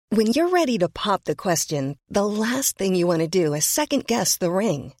When you're ready to pop the question, the last thing you want to do is second-guess the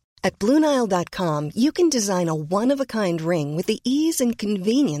ring. At BlueNile.com, you can design a one-of-a-kind ring with the ease and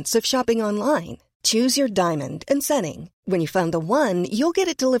convenience of shopping online. Choose your diamond and setting. When you find the one, you'll get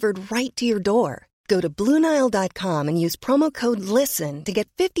it delivered right to your door. Go to BlueNile.com and use promo code LISTEN to get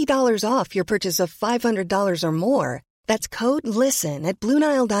 $50 off your purchase of $500 or more. That's code LISTEN at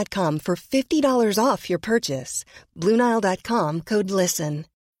BlueNile.com for $50 off your purchase. BlueNile.com, code LISTEN.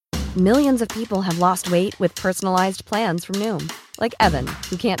 Millions of people have lost weight with personalized plans from Noom. Like Evan,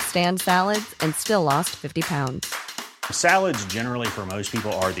 who can't stand salads and still lost 50 pounds. Salads generally for most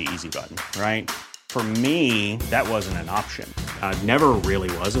people are the easy button, right? For me, that wasn't an option. I never really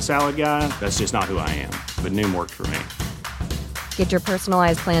was a salad guy. That's just not who I am. But Noom worked for me. Get your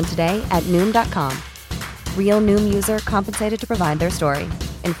personalized plan today at Noom.com. Real Noom user compensated to provide their story.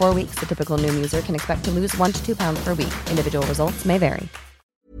 In 4 weeks, the typical Noom user can expect to lose 1 to 2 pounds per week. Individual results may vary.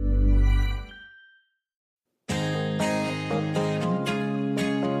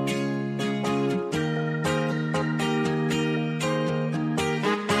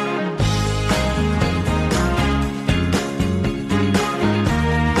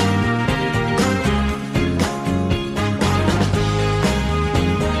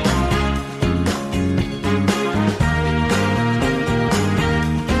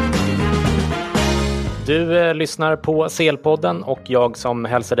 Du lyssnar på CL-podden och jag som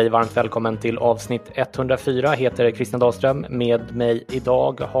hälsar dig varmt välkommen till avsnitt 104 heter Christian Dahlström. Med mig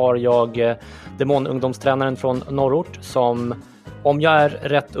idag har jag demonungdomstränaren från Norrort som, om jag är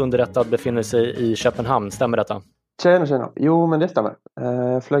rätt underrättad, befinner sig i Köpenhamn. Stämmer detta? Tjena. Jo, men det stämmer.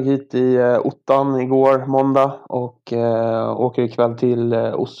 Jag flög hit i ottan igår, måndag, och åker ikväll till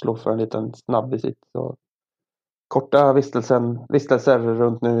Oslo för en liten snabb visit. Så korta vistelser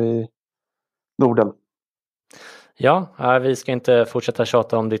runt nu i Norden. Ja, vi ska inte fortsätta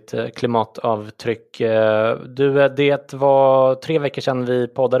tjata om ditt klimatavtryck. Det var 3 veckor sedan vi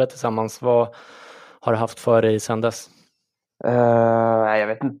poddade tillsammans. Vad har du haft för dig sedan dess? Jag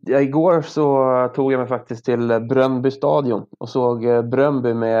vet inte. Igår så tog jag mig faktiskt till Bröndby stadion och såg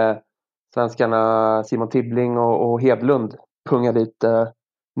Bröndby med svenskarna Simon Tibbling och Hedlund punga dit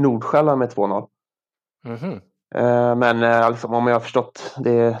Nordsjälland med 2-0. Mhm. Men alltså, om jag har förstått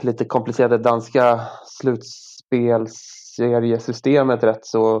det lite komplicerade danska slutspelsseriesystemet rätt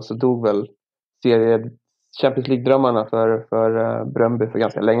så dog väl Champions League-drömmarna för Bröndby för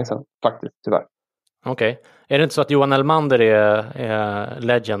ganska länge sedan faktiskt, tyvärr. Okej. Är det inte så att Johan Elmander är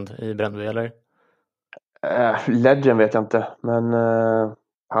legend i Bröndby, eller? Legend vet jag inte, men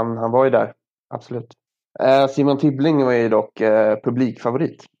han var ju där, absolut. Simon Tibbling var ju dock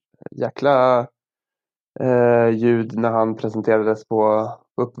publikfavorit. Jäkla ljud när han presenterades på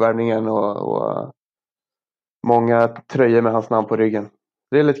uppvärmningen och många tröjor med hans namn på ryggen.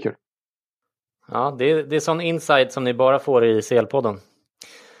 Det är lite kul. Ja, det är sån insight som ni bara får i CL-podden.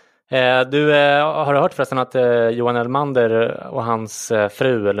 Du har hört förresten att Johan Elmander och hans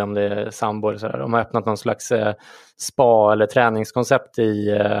fru, eller om det är sambo eller sådär, de har öppnat någon slags spa- eller träningskoncept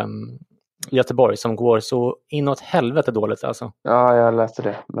i Göteborg som går så inåt helvete dåligt alltså. Ja, jag läste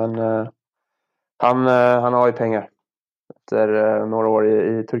det, men han har ju pengar. Efter några år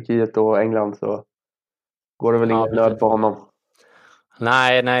i Turkiet och England så går det väl ingen nöd på honom.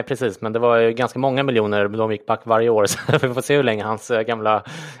 Nej, precis. Men det var ju ganska många miljoner. De gick back varje år. Så vi får se hur länge hans gamla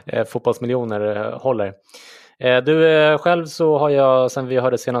fotbollsmiljoner håller. Du själv så har jag, sen vi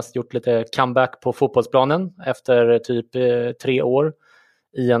hörde senast, gjort lite comeback på fotbollsplanen. Efter typ 3 år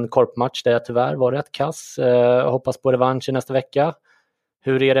i en korpmatch där jag tyvärr var rätt kass. Hoppas på revansch i nästa vecka.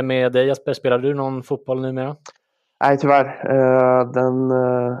 Hur är det med dig, Jesper? Spelar du någon fotboll numera? Nej, tyvärr. Den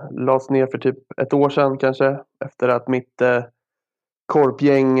lades ner för typ 1 år sedan kanske. Efter att mitt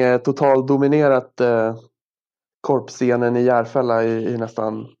korpgäng totalt dominerat korpscenen i Järfälla i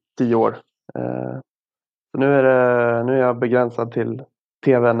nästan 10 år. Så nu är jag begränsad till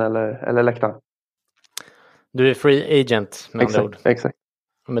tvn eller läktaren. Du är free agent med andra ord. Exakt.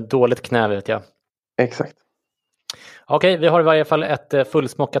 Med dåligt knä vet jag. Exakt. Okej, vi har i varje fall ett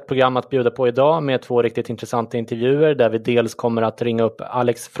fullsmockat program att bjuda på idag med 2 riktigt intressanta intervjuer där vi dels kommer att ringa upp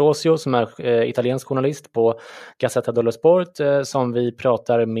Alex Frosio som är italiensk journalist på Gazzetta dello Sport som vi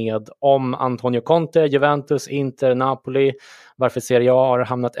pratar med om Antonio Conte, Juventus, Inter, Napoli, varför Serie A har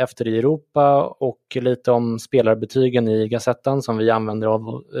hamnat efter i Europa och lite om spelarbetygen i Gazettan som vi använder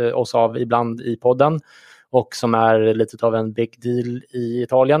oss av ibland i podden och som är lite av en big deal i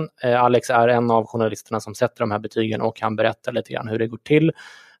Italien. Alex är en av journalisterna som sätter de här betygen och han berättar lite grann hur det går till.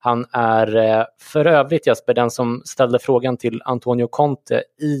 Han är för övrigt, Jesper, den som ställde frågan till Antonio Conte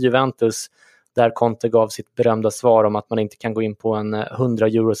i Juventus där Conte gav sitt berömda svar om att man inte kan gå in på en 100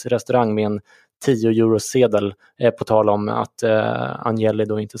 euros restaurang med en 10 euros sedel, på tal om att Agnelli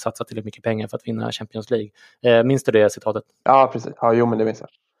då inte satsat tillräckligt mycket pengar för att vinna Champions League. Minns du det citatet? Ja, precis. Ja, jo, men det minns jag.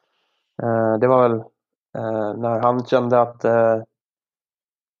 Det var väl när han kände att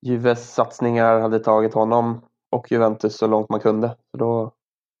Juves satsningar hade tagit honom och Juventus så långt man kunde. Så då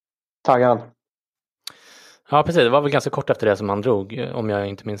taggade han. Ja, precis. Det var väl ganska kort efter det som han drog, om jag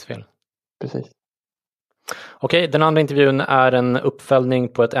inte minns fel. Precis. Okej, den andra intervjun är en uppföljning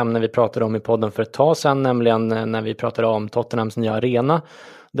på ett ämne vi pratade om i podden för ett tag sedan, nämligen när vi pratade om Tottenhams nya arena,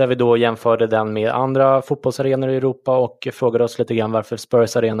 där vi då jämförde den med andra fotbollsarenor i Europa och frågade oss lite grann varför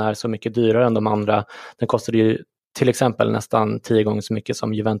Spurs arena är så mycket dyrare än de andra. Den kostade ju till exempel nästan 10 gånger så mycket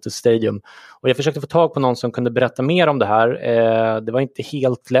som Juventus Stadium. Och jag försökte få tag på någon som kunde berätta mer om det här. Det var inte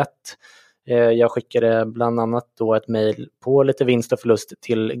helt lätt. Jag skickade bland annat då ett mejl på lite vinst och förlust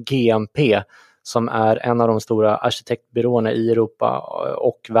till GMP, som är en av de stora arkitektbyråerna i Europa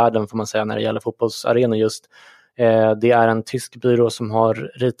och världen, får man säga, när det gäller fotbollsarenor just. Det är en tysk byrå som har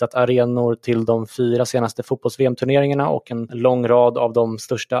ritat arenor till de 4 senaste fotbolls-VM-turneringarna och en lång rad av de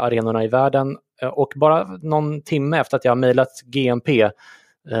största arenorna i världen. Och bara någon timme efter att jag mejlat GMP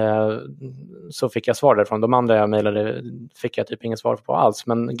så fick jag svar därifrån. De andra jag mejlade fick jag typ inget svar på alls,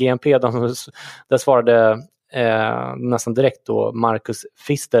 men GMP, där svarade nästan direkt då Marcus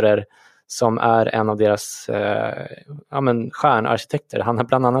Pfisterer, som är en av deras stjärnarkitekter. Han har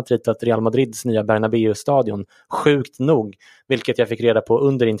bland annat ritat Real Madrids nya Bernabéu-stadion, sjukt nog, vilket jag fick reda på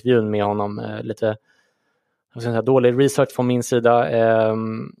under intervjun med honom. Lite dålig research från min sida.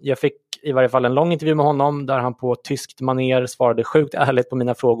 Jag fick i varje fall en lång intervju med honom där han på tyskt manér svarade sjukt ärligt på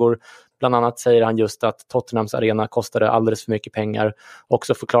mina frågor. Bland annat säger han just att Tottenhams arena kostade alldeles för mycket pengar, och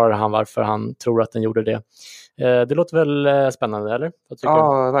så förklarar han varför han tror att den gjorde det. Det låter väl spännande, eller?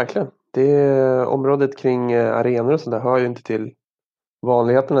 Ja, verkligen. Det området kring arenor och sådär hör ju inte till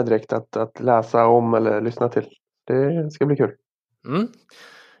vanligheterna direkt att läsa om eller lyssna till. Det ska bli kul.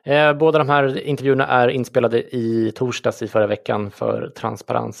 Båda de här intervjuerna är inspelade i torsdags i förra veckan för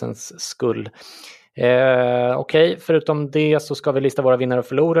transparensens skull. Okej, förutom det så ska vi lista våra vinnare och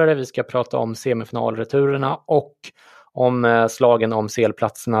förlorare. Vi ska prata om semifinalreturerna och om slagen om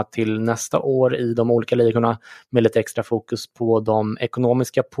CL-platserna till nästa år i de olika ligorna, med lite extra fokus på de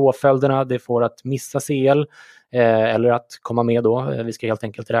ekonomiska påföljderna det får att missa CL eller att komma med då. Vi ska helt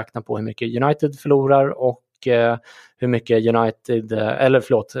enkelt räkna på hur mycket United förlorar och hur mycket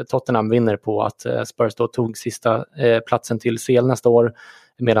Tottenham vinner på att Spurs då tog sista platsen till CL nästa år,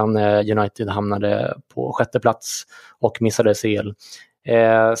 medan United hamnade på 6:e plats och missade CL.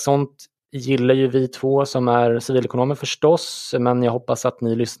 Sånt gillar ju vi två som är civilekonomer förstås, men jag hoppas att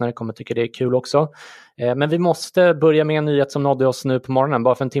ni lyssnare kommer tycka det är kul också. Men vi måste börja med en nyhet som nådde oss nu på morgonen,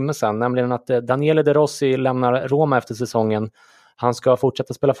 bara för en timme sedan, nämligen att Daniele De Rossi lämnar Roma efter säsongen. Han ska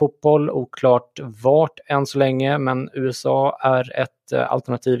fortsätta spela fotboll, oklart vart än så länge, men USA är ett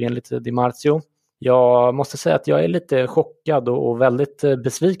alternativ enligt Di Marzio. Jag måste säga att jag är lite chockad och väldigt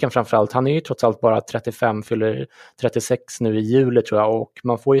besviken framförallt. Han är ju trots allt bara 35, fyller 36 nu i juli tror jag, och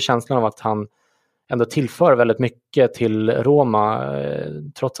man får ju känslan av att han ändå tillför väldigt mycket till Roma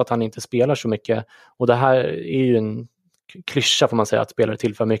trots att han inte spelar så mycket. Och det här är ju en klyscha, får man säga, att spelare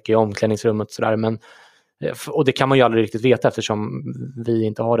tillför mycket i omklädningsrummet och sådär, men och det kan man ju aldrig riktigt veta eftersom vi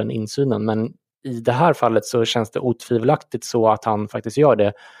inte har den insynen, men i det här fallet så känns det otvivelaktigt så att han faktiskt gör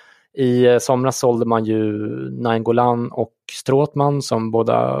det. I somras sålde man ju Nainggolan och Strootman, som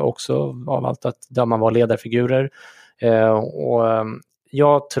båda också av allt att döma var ledarfigurer, och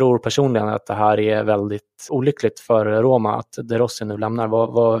jag tror personligen att det här är väldigt olyckligt för Roma att De Rossi nu lämnar.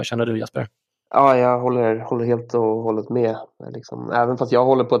 Vad känner du, Jesper? Ja, jag håller helt och hållet med. Liksom, även fast jag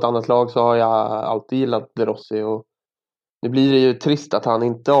håller på ett annat lag så har jag alltid gillat De Rossi, och nu blir det ju trist att han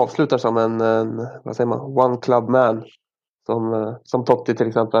inte avslutar som en vad säger man, one club man som Totti till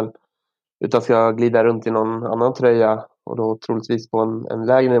exempel, utan ska glida runt i någon annan tröja, och då troligtvis på en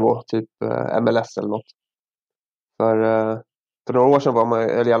lägre nivå, typ MLS eller något. För några år sedan var man,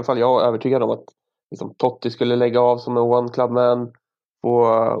 eller i alla fall jag, övertygad om att liksom, Totti skulle lägga av som en one club man, på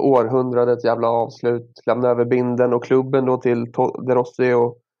århundradets jävla avslut, lämna över binden och klubben då till De Rossi,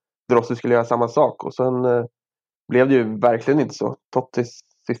 och De Rossi skulle göra samma sak, och sen blev det ju verkligen inte så. Tottis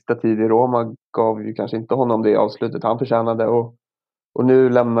sista tid i Roma gav ju kanske inte honom det avslutet han förtjänade, och nu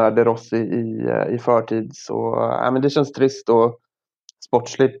lämnar De Rossi i förtid, så men det känns trist och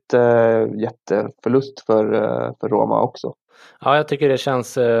sportsligt jätteförlust för Roma också. Ja, jag tycker det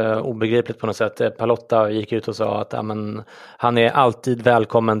känns obegripligt på något sätt. Palotta gick ut och sa att han är alltid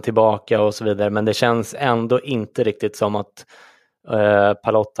välkommen tillbaka och så vidare, men det känns ändå inte riktigt som att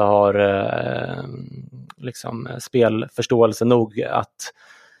Pallotta har liksom spelförståelse nog att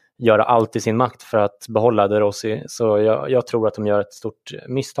göra allt i sin makt för att behålla De Rossi. Så jag tror att de gör ett stort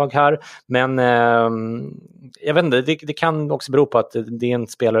misstag här. Men jag vet inte, det kan också bero på att det är en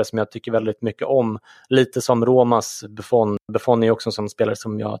spelare som jag tycker väldigt mycket om. Lite som Romas Buffon. Buffon är också en sån spelare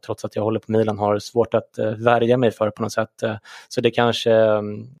som jag, trots att jag håller på Milan, har svårt att värja mig för på något sätt. Så det kanske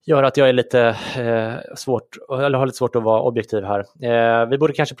gör att jag är lite har lite svårt att vara objektiv här. Vi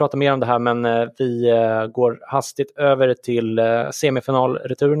borde kanske prata mer om det här, men vi går hastigt över till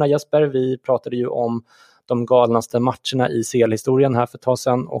semifinalreturerna. Jesper, vi pratade ju om de galnaste matcherna i CL-historien här för ett tag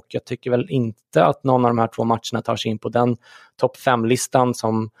sedan, och jag tycker väl inte att någon av de här 2 matcherna tar sig in på den topp 5-listan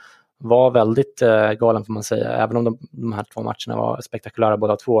som var väldigt galen, får man säga, även om de här 2 matcherna var spektakulära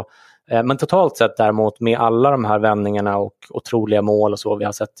båda 2. Men totalt sett däremot, med alla de här vändningarna och otroliga mål och så vi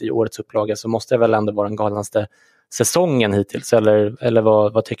har sett i årets upplaga, så måste det väl ändå vara den galnaste säsongen hittills, eller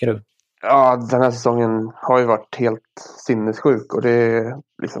vad tycker du? Ja, den här säsongen har ju varit helt sinnessjuk, och det är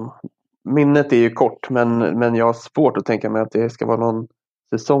liksom, minnet är ju kort, men jag har svårt att tänka mig att det ska vara någon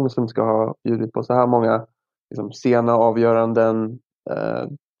säsong som ska ha bjudit på så här många liksom sena avgöranden,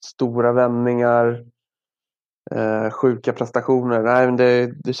 stora vändningar, sjuka prestationer. Nej, men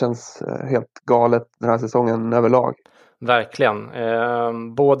det känns helt galet den här säsongen överlag. Verkligen.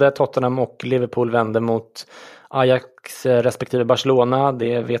 Både Tottenham och Liverpool vände mot Ajax respektive Barcelona.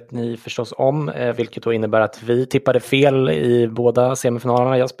 Det vet ni förstås om, vilket då innebär att vi tippade fel i båda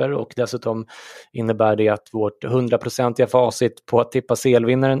semifinalerna, Jesper, och dessutom innebär det att vårt 100-procentiga facit på att tippa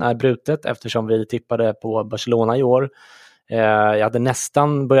CL-vinnaren är brutet, eftersom vi tippade på Barcelona i år. Jag hade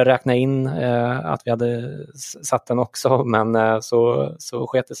nästan börjat räkna in att vi hade satt den också, men så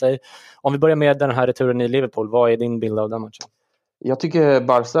sket det sig. Om vi börjar med den här returen i Liverpool, vad är din bild av den matchen? Jag tycker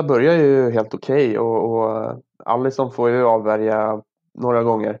Barca börjar ju helt okej, och Alisson får ju avvärja några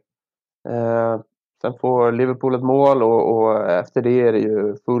gånger. Sen får Liverpool ett mål, och efter det är det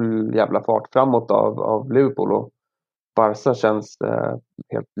ju full jävla fart framåt av Liverpool, och Barca känns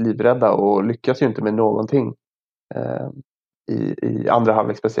helt livrädda och lyckas ju inte med någonting i andra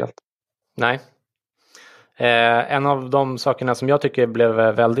halvlek speciellt. Nej. En av de sakerna som jag tycker blev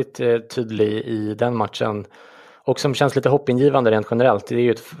väldigt tydlig i den matchen, och som känns lite hoppingivande rent generellt, det är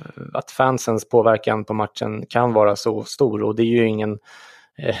ju att fansens påverkan på matchen kan vara så stor, och det är ju ingen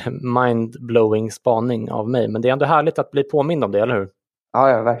mind-blowing spaning av mig, men det är ändå härligt att bli påmind om det, eller hur?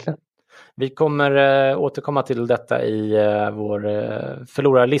 Ja, verkligen. Vi kommer återkomma till detta i vår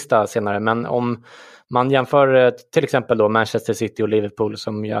förlorarlista senare, men om man jämför till exempel då Manchester City och Liverpool,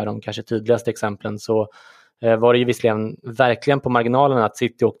 som gör de kanske tydligaste exemplen, så var det ju visserligen verkligen på marginalen att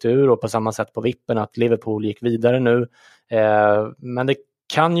City åkte ur, och på samma sätt på vippen att Liverpool gick vidare nu. Men det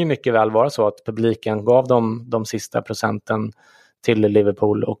kan ju mycket väl vara så att publiken gav dem de sista procenten till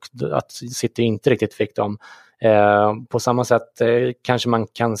Liverpool, och att City inte riktigt fick dem. På samma sätt kanske man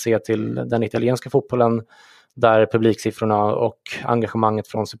kan se till den italienska fotbollen, där publiksiffrorna och engagemanget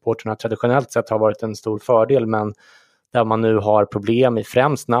från supporterna traditionellt sett har varit en stor fördel, men där man nu har problem i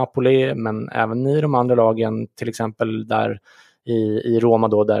främst Napoli, men även i de andra lagen, till exempel där i Roma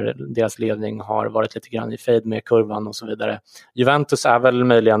då, där deras ledning har varit lite grann i fade med kurvan och så vidare. Juventus är väl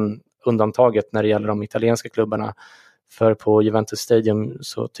möjligen undantaget när det gäller de italienska klubbarna, för på Juventus Stadium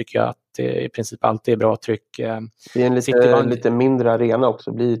så tycker jag att det i princip alltid är bra tryck. Det är en lite mindre arena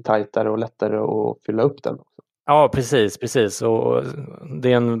också, blir tajtare och lättare att fylla upp den. Ja, precis. Och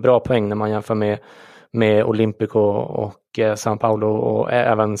det är en bra poäng när man jämför med Olympico och San Paolo, och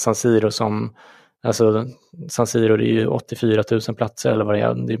även San Siro, som, alltså San Siro, det är ju 84 000 platser eller vad det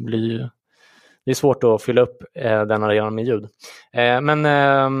är. Det är svårt att fylla upp den arenan med ljud. Men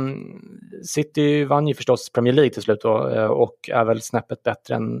City vann ju förstås Premier League till slut då, och är väl snäppet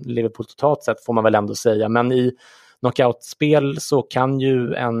bättre än Liverpool totalt sett, får man väl ändå säga. Men i knockoutspel så kan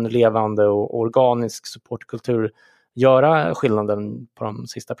ju en levande och organisk supportkultur göra skillnaden på de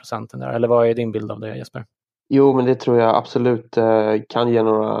sista procenten där. Eller vad är din bild av det, Jesper? Jo, men det tror jag absolut kan ge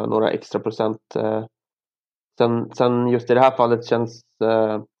några extra procent. Sen just i det här fallet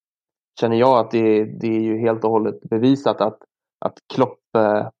känner jag att det är ju helt och hållet bevisat att Klopp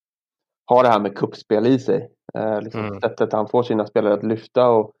har det här med kuppspel i sig. Sättet han får sina spelare att lyfta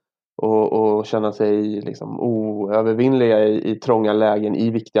och känna sig liksom oövervinnliga i trånga lägen i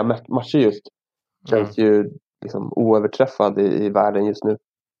viktiga matcher just. Känns ju liksom oöverträffad i världen just nu.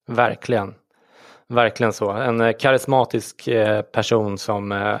 Verkligen så. En karismatisk person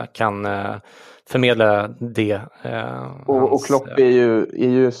som kan förmedla det. Och Klopp är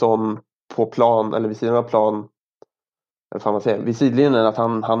ju som på plan, eller vid sidan av plan, eller fan man säger, vid sidlinjen, att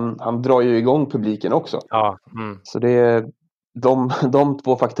han drar ju igång publiken också. Ja. Så det de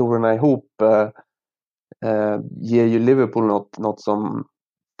två faktorerna ihop ger ju Liverpool något som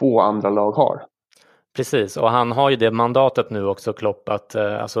få andra lag har. Precis, och han har ju det mandatet nu också, Klopp, att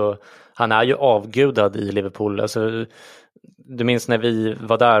alltså, han är ju avgudad i Liverpool. Alltså, du minns när vi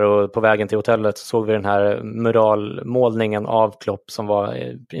var där och på vägen till hotellet så såg vi den här muralmålningen av Klopp som var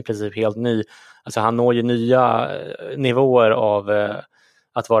i princip helt ny. Alltså, han når ju nya nivåer av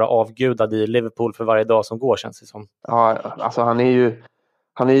att vara avgudad i Liverpool för varje dag som går, känns det som. Ja, alltså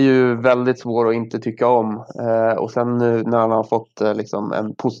han är ju väldigt svår att inte tycka om. Och sen nu när han har fått liksom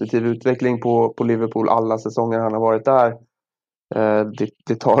en positiv utveckling på Liverpool alla säsonger han har varit där,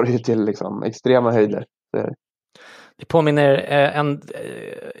 det tar ju till liksom extrema höjder. Det påminner en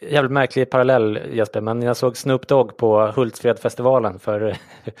jävligt märklig parallell, Jesper, men jag såg Snoop Dogg på Hultsfredfestivalen för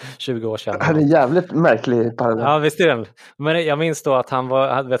 20 år sedan. Det är en jävligt märklig parallell. Ja, visst är den. Men jag minns då att han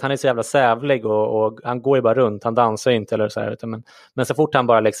är så jävla sävlig och han går ju bara runt, han dansar inte eller så här, men så fort han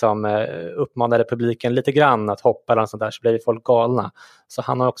bara liksom uppmanade publiken lite grann att hoppa eller sånt där så blev folk galna. Så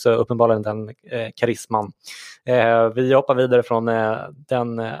han har också uppenbarligen den karisman. Vi hoppar vidare från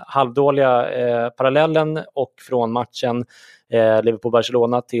den halvdåliga parallellen och från matchen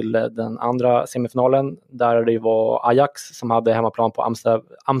Liverpool-Barcelona till den andra semifinalen där det var Ajax som hade hemmaplan på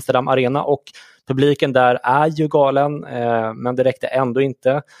Amsterdam Arena, och publiken där är ju galen, men det räckte ändå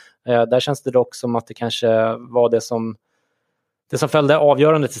inte. Där känns det dock som att det kanske var det som följde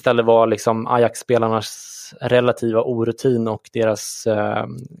avgörandet istället var liksom Ajax-spelarnas relativa orutin och deras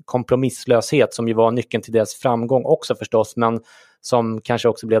kompromisslöshet som ju var nyckeln till deras framgång också förstås, men som kanske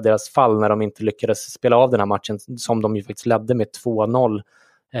också blev deras fall när de inte lyckades spela av den här matchen som de ju faktiskt ledde med 2-0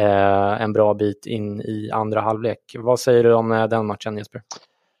 en bra bit in i andra halvlek. Vad säger du om den matchen, Jesper?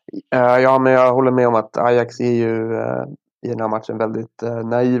 Ja, men jag håller med om att Ajax är ju i den här matchen väldigt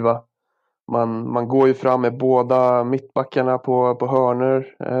naiva. Man går ju fram med båda mittbackarna på hörnor.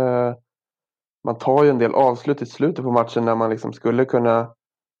 Man tar ju en del avslut i slutet på matchen när man liksom skulle kunna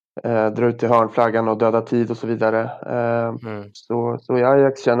dra ut till hörnflaggan och döda tid och så vidare. Så i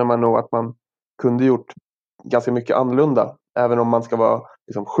Ajax känner man nog att man kunde gjort ganska mycket annorlunda. Även om man ska vara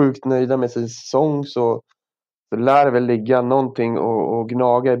liksom sjukt nöjda med sin säsong så lär det väl ligga någonting och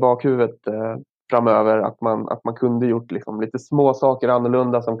gnaga i bakhuvudet framöver. Att man kunde gjort liksom lite små saker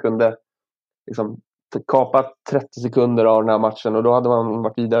annorlunda som kunde liksom kapa 30 sekunder av den här matchen och då hade man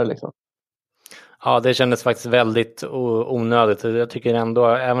varit vidare liksom. Ja, det kändes faktiskt väldigt onödigt. Jag tycker ändå,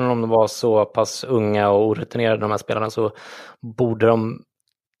 även om de var så pass unga och orutinerade de här spelarna, så borde de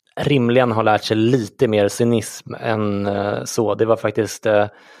rimligen ha lärt sig lite mer cynism än så. Det var faktiskt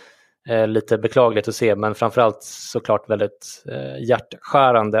lite beklagligt att se, men framförallt såklart väldigt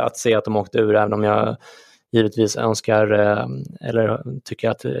hjärtskärande att se att de åkte ur, även om jag givetvis önskar eller tycker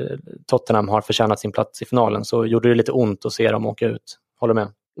att Tottenham har förtjänat sin plats i finalen, så gjorde det lite ont att se dem åka ut. Håller med?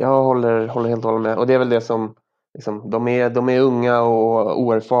 Jag håller helt med. Och det är väl det som liksom, de är unga och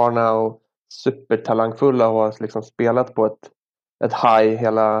oerfarna och supertalangfulla och har liksom spelat på ett high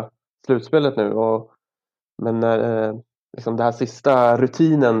hela slutspelet nu. Men liksom det här sista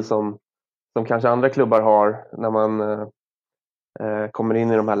rutinen som kanske andra klubbar har när man kommer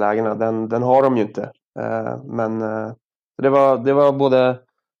in i de här lägena, den har de ju inte. Men det var både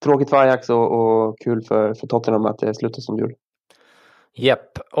tråkigt för Ajax och kul för Tottenham att det slutade som det gjorde.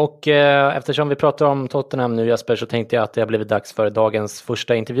 Japp, och eftersom vi pratar om Tottenham nu, Jesper, så tänkte jag att det har blivit dags för dagens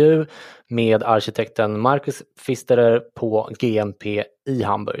första intervju med arkitekten Marcus Pfisterer på GNP i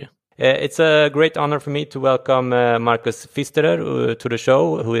Hamburg. It's a great honor for me to welcome Marcus Pfisterer to the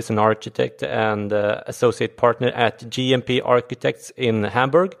show, who is an architect and associate partner at GNP Architects in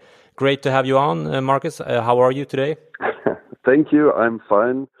Hamburg. Great to have you on, Marcus. How are you today? Thank you. I'm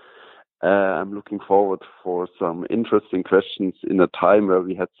fine. I'm looking forward for some interesting questions in a time where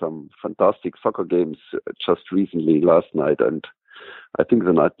we had some fantastic soccer games just recently, last night and I think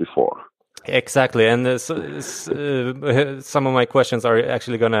the night before. Exactly, and some of my questions are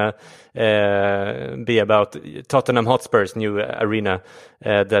actually going to be about Tottenham Hotspur's new arena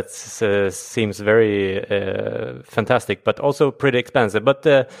that seems very fantastic, but also pretty expensive. But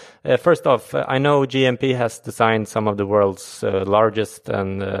first off, I know GMP has designed some of the world's largest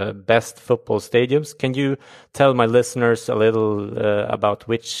and best football stadiums. Can you tell my listeners a little about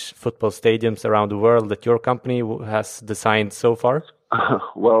which football stadiums around the world that your company has designed so far?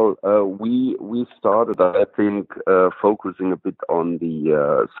 Well, we started, I think, focusing a bit on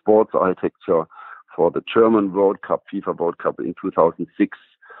the sports architecture for the German World Cup, FIFA World Cup in 2006,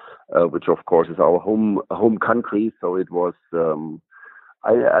 which of course is our home country. So it was,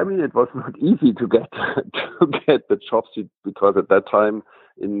 I mean, it was not easy to get the jobs because at that time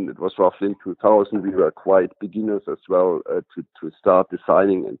it was roughly in 2000. We were quite beginners as well to start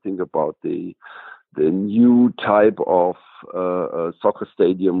designing and think about the new type of soccer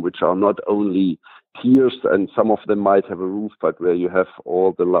stadium, which are not only tiers, and some of them might have a roof, but where you have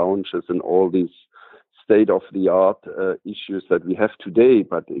all the lounges and all these state-of-the-art issues that we have today.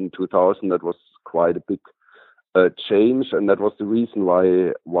 But in 2000, that was quite a big change, and that was the reason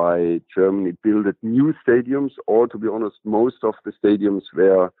why Germany built new stadiums. Or, to be honest, most of the stadiums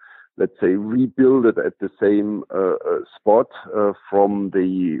were, let's say, rebuilt at the same spot from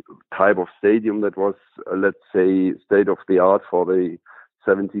the type of stadium that was, let's say, state-of-the-art for the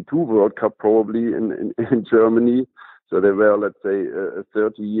 72 World Cup, probably in Germany. So they were, let's say,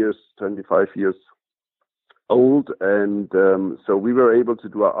 30 years, 25 years old, and so we were able to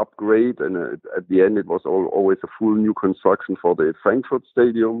do an upgrade, and at the end it was always a full new construction for the Frankfurt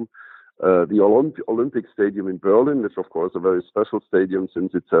Stadium, the Olympic Stadium in Berlin, which of course is a very special stadium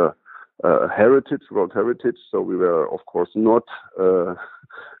since it's a World Heritage. So we were of course not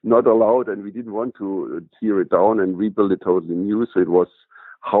allowed, and we didn't want to tear it down and rebuild it totally new. So it was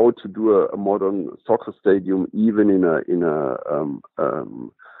how to do a modern soccer stadium, even in a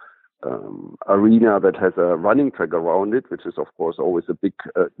arena that has a running track around it, which is of course always a big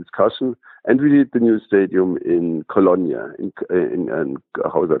discussion. And we did the new stadium in Cologne, in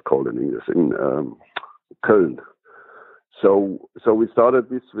how is that called in English? In Köln. So we started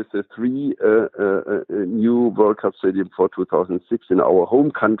this with the 3 new World Cup stadium for 2006 in our home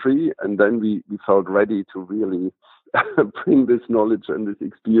country, and then we felt ready to really bring this knowledge and this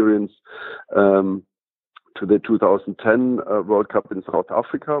experience to the 2010 World Cup in South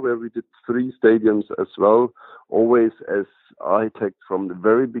Africa, where we did 3 stadiums as well, always as architects from the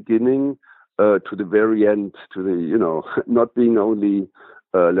very beginning to the very end, to the, not being only,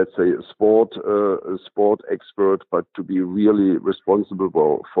 let's say, a sport expert, but to be really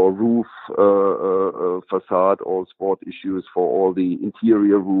responsible for roof, facade, all sport issues, for all the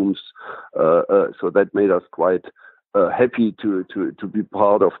interior rooms. So that made us quite happy to be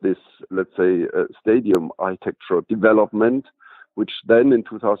part of this, let's say, stadium architecture development, which then in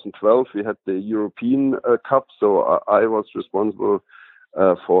 2012 we had the European Cup. So I was responsible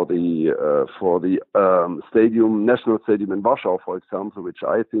for the national stadium in Warsaw, for example, which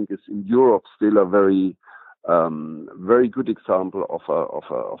I think is in Europe still a very good example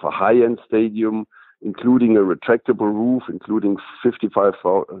of a high-end stadium, including a retractable roof, including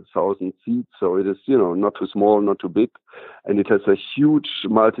 55,000 seats. So it is, not too small, not too big. And it has a huge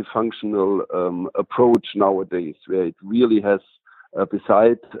multifunctional approach nowadays, where it really has,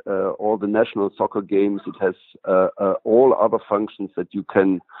 beside all the national soccer games, it has all other functions that you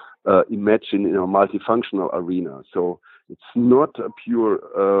can imagine in a multifunctional arena. So it's not a pure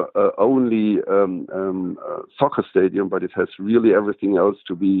only soccer stadium, but it has really everything else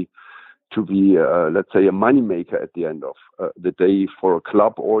to be, let's say, a moneymaker at the end of the day for a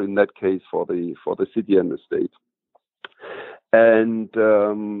club, or in that case for the city and the state. And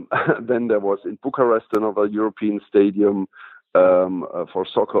then there was in Bucharest another European stadium for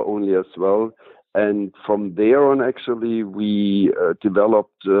soccer only as well. And from there on, actually, we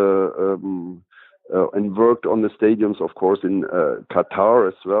developed and worked on the stadiums, of course, in Qatar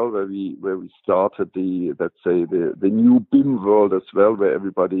as well, where we started the new BIM world as well, where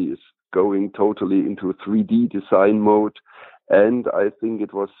everybody is going totally into 3D design mode. And I think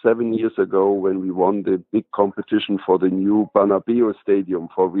it was 7 years ago when we won the big competition for the new Bernabeu Stadium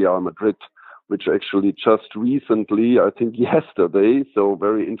for Real Madrid, which actually just recently, I think yesterday, so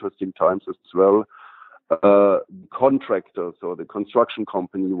very interesting times as well, contractor, so the construction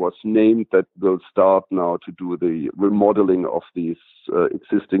company was named that will start now to do the remodeling of this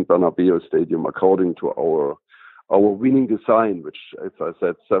existing Bernabeu Stadium according to our winning design, which, as I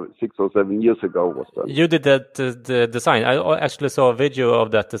said, 6 or 7 years ago was done. You did the design. I actually saw a video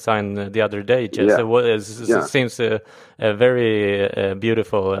of that design the other day. It seems very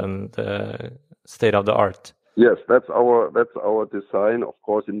beautiful and state of the art. Yes, that's our design. Of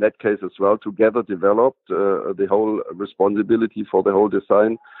course, in that case as well, together developed the whole responsibility for the whole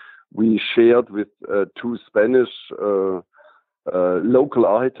design. We shared with 2 Spanish local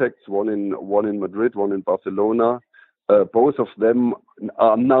architects, one in Madrid, one in Barcelona. Both of them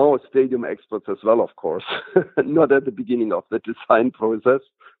are now stadium experts as well, of course. Not at the beginning of the design process,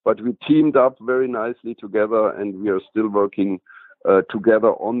 but we teamed up very nicely together, and we are still working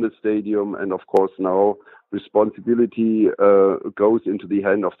together on the stadium. And of course, now responsibility goes into the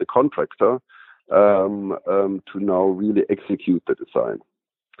hand of the contractor to now really execute the design.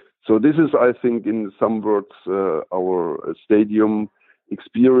 So this is, I think, in some words, our stadium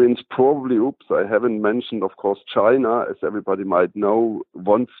experience. Probably, I haven't mentioned, of course, China, as everybody might know,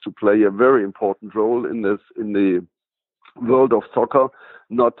 wants to play a very important role in the world of soccer.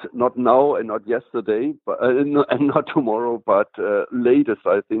 Not now and not yesterday, but and not tomorrow, but latest,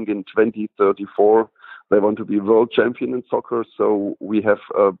 I think, in 2034, they want to be world champion in soccer. So we have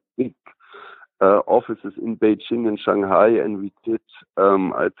big offices in Beijing and Shanghai, and we did,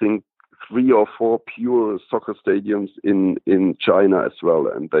 I think, 3 or 4 pure soccer stadiums in China as well.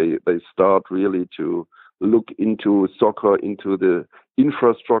 And they start really to look into soccer, into the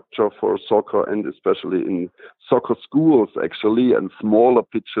infrastructure for soccer, and especially in soccer schools, actually, and smaller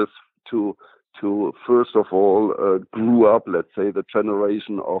pitches to first of all grew up, let's say, the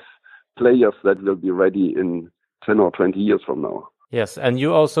generation of players that will be ready in 10 or 20 years from now. Yes, and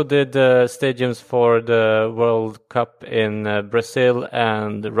you also did stadiums for the World Cup in Brazil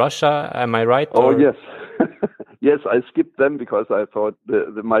and Russia. Am I right? Oh, yes. Yes, I skipped them because I thought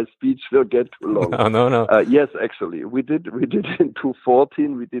my speech will get too long. No. Yes, actually, we did in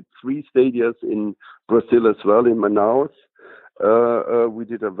 2014. We did 3 stadiums in Brazil as well, in Manaus. We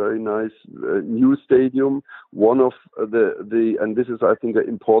did a very nice new stadium. One of and this is, I think, an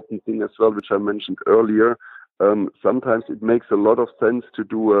important thing as well, which I mentioned earlier. Sometimes it makes a lot of sense to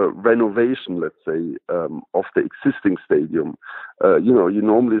do a renovation, let's say, of the existing stadium. You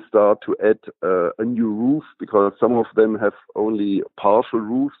normally start to add a new roof because some of them have only partial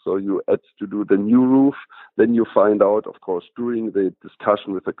roofs, so you add to do the new roof. Then you find out, of course, during the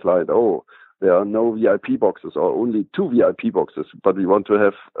discussion with the client, there are no VIP boxes or only 2 VIP boxes, but we want to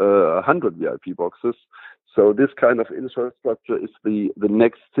have 100 VIP boxes. So this kind of infrastructure is the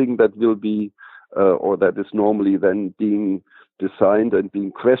next thing that will be or that is normally then being designed and being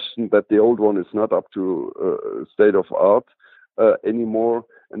questioned, that the old one is not up to state of art anymore.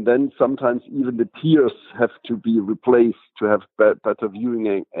 And then sometimes even the tiers have to be replaced to have better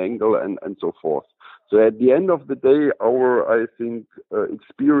viewing angle and so forth. So at the end of the day, our, I think,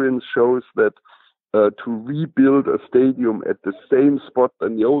 experience shows that to rebuild a stadium at the same spot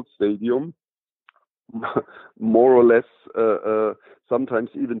than the old stadium, more or less, sometimes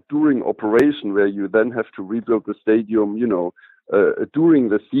even during operation, where you then have to rebuild the stadium, during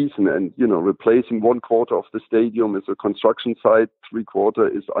the season, and replacing 1/4 of the stadium is a construction site, 3/4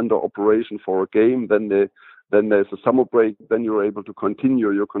 is under operation for a game. Then there's a summer break. Then you're able to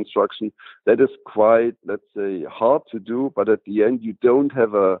continue your construction. That is quite, let's say, hard to do. But at the end, you don't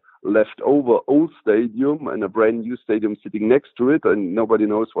have a leftover old stadium and a brand new stadium sitting next to it, and nobody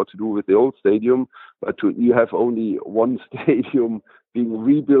knows what to do with the old stadium. But you have only one stadium being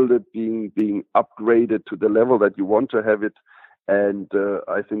rebuilt, being upgraded to the level that you want to have it. And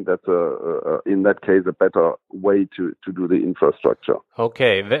I think that's in that case a better way to do the infrastructure.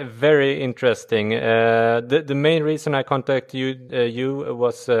 Okay, very interesting. The main reason I contacted you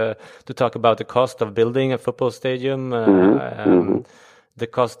was to talk about the cost of building a football stadium. The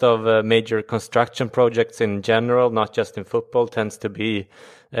cost of major construction projects in general, not just in football, tends to be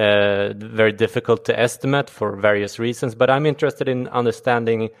very difficult to estimate for various reasons. But I'm interested in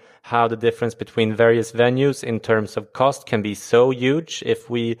understanding how the difference between various venues in terms of cost can be so huge. If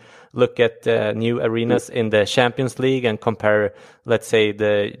we look at new arenas in the Champions League and compare, let's say,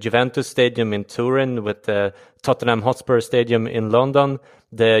 the Juventus Stadium in Turin with the Tottenham Hotspur Stadium in London,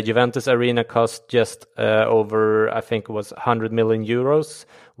 the Juventus Arena cost just over, I think it was 100 million euros,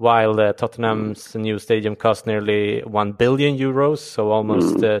 while Tottenham's new stadium cost nearly 1 billion euros, so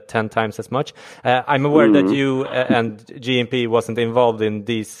almost 10 times as much. I'm aware that you and GMP wasn't involved in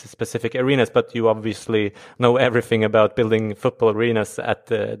these specific arenas, but you obviously know everything about building football arenas at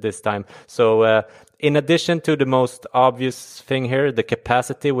this time. So in addition to the most obvious thing here, the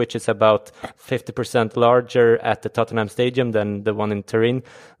capacity, which is about 50% larger at the Tottenham Stadium than the one in Turin,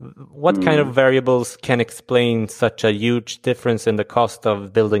 what kind of variables can explain such a huge difference in the cost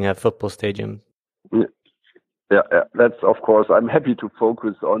of building a football stadium? Yeah, that's, of course, I'm happy to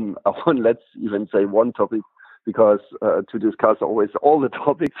focus on let's even say one topic, because to discuss always all the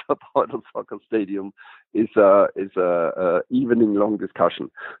topics about a soccer stadium is a evening long discussion.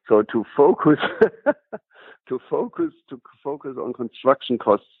 So to focus on construction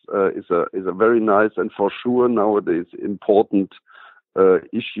costs is a very nice and for sure nowadays important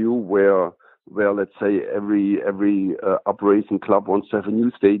issue where let's say every operating club wants to have a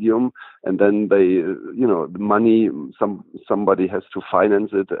new stadium, and then they the money, somebody has to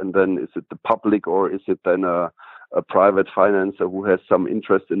finance it, and then is it the public or is it then a private financer who has some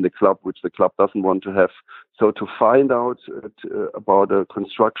interest in the club which the club doesn't want to have. So to find out about a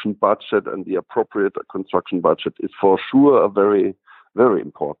construction budget and the appropriate construction budget is for sure a very, very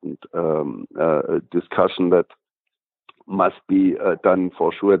important discussion that must be done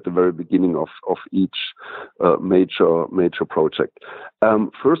for sure at the very beginning of each major project.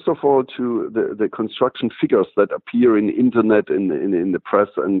 First of all, to the construction figures that appear in the internet, in the press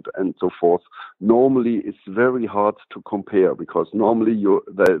and so forth, normally it's very hard to compare, because normally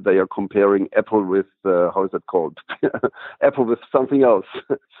they are comparing apple with how is it called apple with something else.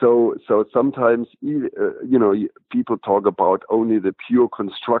 So sometimes people talk about only the pure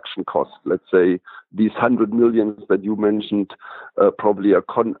construction cost. Let's say these 100 million that you mentioned, probably a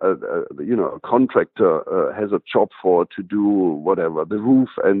contractor has a job to do whatever, the roof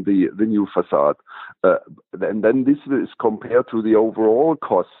and the new facade, and then this is compared to the overall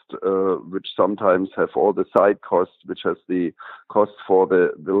cost, which sometimes have all the side costs, which has the cost for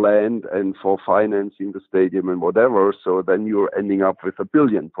the land and for financing the stadium and whatever. So then you're ending up with 1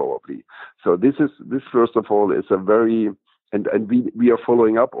 billion probably. So this first of all is a very and we are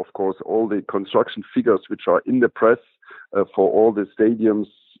following up, of course, all the construction figures which are in the press for all the stadiums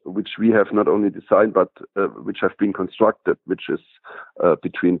which we have not only designed but which have been constructed, which is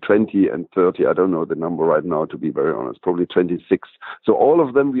between 20 and 30. I don't know the number right now, to be very honest, probably 26. So all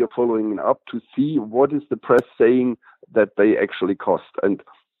of them we are following up to see what is the press saying that they actually cost. And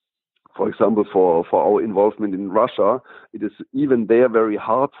for example, for our involvement in Russia, it is even there very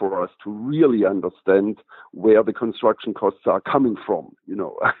hard for us to really understand where the construction costs are coming from,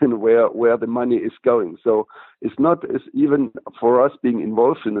 and where the money is going. So it's even for us being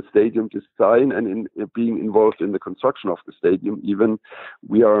involved in the stadium design and in being involved in the construction of the stadium. Even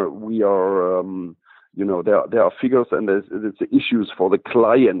we are. There are figures and there's issues for the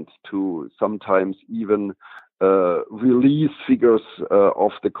client to sometimes even release figures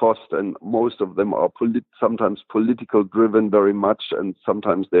of the cost, and most of them are sometimes political driven very much, and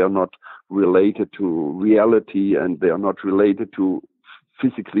sometimes they are not related to reality, and they are not related to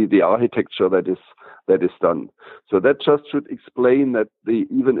physically the architecture that is done. So that just should explain that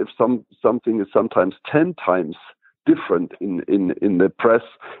even if something is sometimes 10 times different in the press,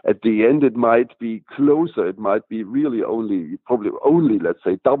 at the end it might be closer. It might be really probably only let's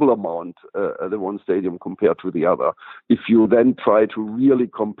say double amount the one stadium compared to the other, if you then try to really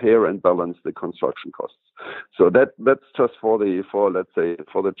compare and balance the construction costs. So that's just for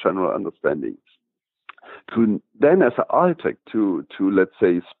the general understanding. To then, as an architect, to let's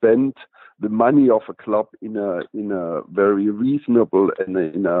say spend the money of a club in a very reasonable and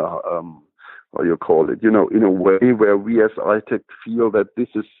in a how you call it, in a way where we as architects feel that this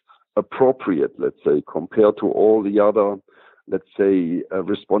is appropriate, let's say, compared to all the other, let's say,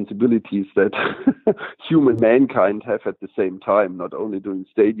 responsibilities that human mankind have at the same time, not only doing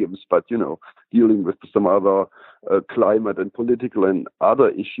stadiums, but, dealing with some other climate and political and other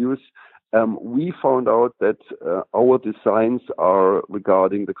issues. We found out that our designs are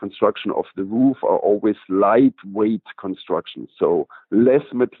regarding the construction of the roof are always lightweight construction. So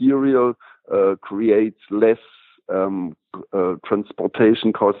less material creates less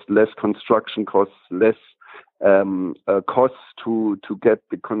transportation costs, less construction costs, less costs to get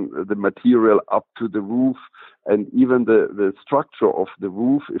the material up to the roof, and even the structure of the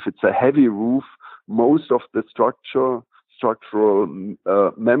roof. If it's a heavy roof, most of the structural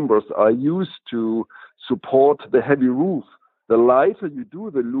members are used to support the heavy roof. The lighter you do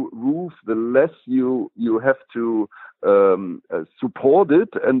the roof, the less you have to support it,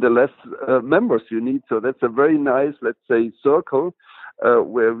 and the less members you need. So that's a very nice, let's say, circle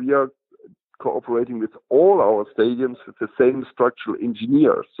where we are cooperating with all our stadiums with the same structural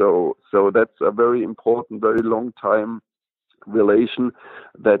engineer. So that's a very important, very long time relation,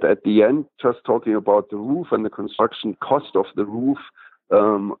 that at the end, just talking about the roof and the construction cost of the roof,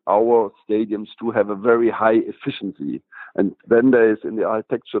 our stadiums do have a very high efficiency. And then there is in the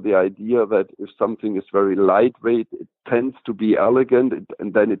architecture the idea that if something is very lightweight, it tends to be elegant,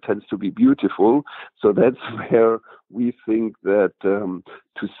 and then it tends to be beautiful. So that's where we think that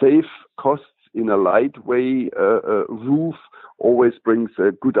to save costs in a lightweight roof always brings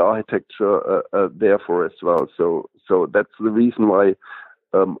a good architecture therefore as well. So that's the reason why,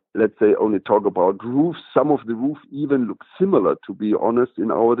 let's say, only talk about roofs. Some of the roof even look similar, to be honest,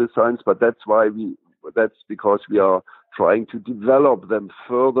 in our designs, but that's because we are trying to develop them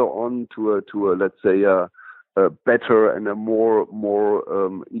further on to a let's say a better and a more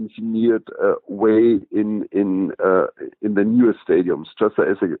engineered way in the newer stadiums. Just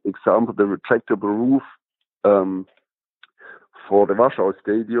as an example, the retractable roof for the Warsaw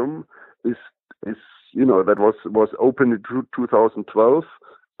Stadium is that was opened in 2012.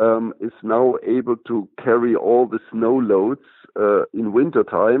 Is now able to carry all the snow loads in winter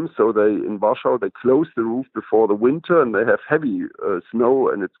time. So in Warsaw, they close the roof before the winter, and they have heavy snow,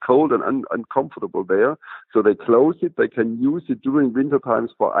 and it's cold and uncomfortable there. So they close it. They can use it during winter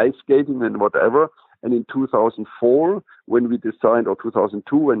times for ice skating and whatever. And in 2004, when we designed, or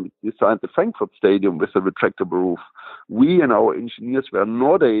 2002, when we designed the Frankfurt Stadium with a retractable roof, we and our engineers were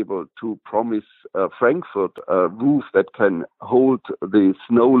not able to promise Frankfurt a roof that can hold the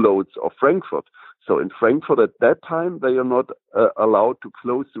snow loads of Frankfurt. So in Frankfurt at that time, they are not allowed to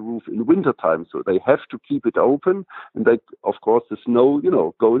close the roof in winter time. So they have to keep it open. And they, of course, the snow,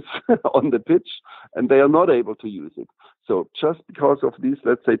 goes on the pitch, and they are not able to use it. So just because of these,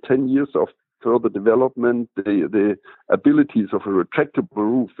 let's say, 10 years of further development, the abilities of a retractable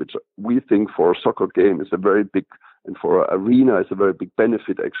roof, which we think for a soccer game is a very big, and for an arena is a very big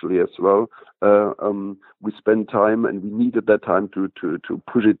benefit actually as well. We spent time, and we needed that time to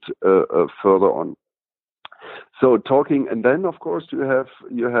push it further on. So talking, and then of course you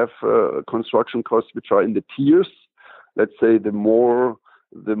have construction costs which are in the tiers. Let's say the more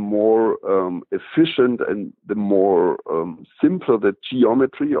efficient and the more simpler the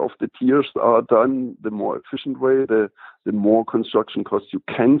geometry of the tiers are done, the more efficient way, the more construction costs you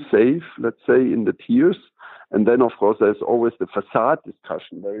can save, let's say, in the tiers. And then, of course, there's always the facade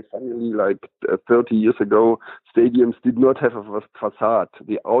discussion. Very funnily, like 30 years ago, stadiums did not have a facade.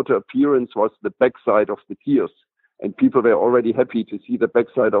 The outer appearance was the backside of the tiers. And people were already happy to see the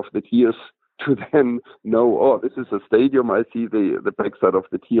backside of the tiers to then know, oh, this is a stadium, I see the backside of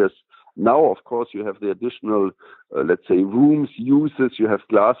the tiers. Now, of course, you have the additional, let's say, rooms, uses, you have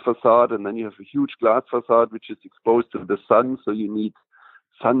glass facade, and then you have a huge glass facade which is exposed to the sun, so you need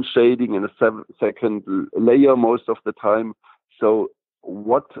sun shading in a second layer most of the time. So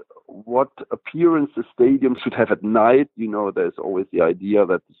what appearance the stadium should have at night, there's always the idea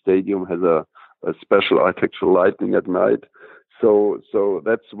that the stadium has a special architectural lighting at night. So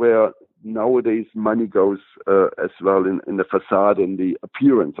that's where nowadays money goes as well in the facade and the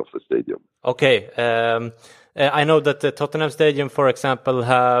appearance of the stadium. Okay. I know that the Tottenham Stadium, for example,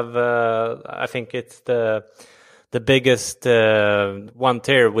 have I think it's the biggest one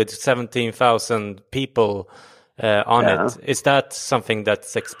tier with 17,000 people on it. Is that something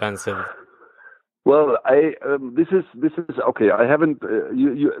that's expensive? Well, this is okay. I haven't.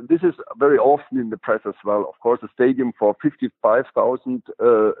 This is very often in the press as well. Of course, a stadium for 55,000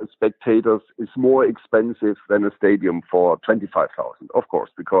 spectators is more expensive than a stadium for 25,000. Of course,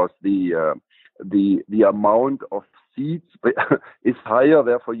 because the amount of seats is higher.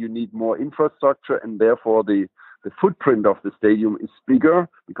 Therefore, you need more infrastructure, and therefore the footprint of the stadium is bigger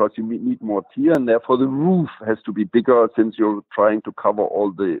because you need more tier, and therefore the roof has to be bigger since you're trying to cover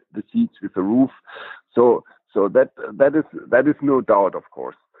all the seats with the roof. So that is no doubt, of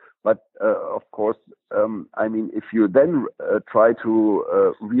course. But of course, I mean, if you then try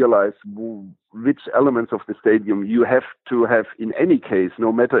to realize which elements of the stadium you have to have in any case,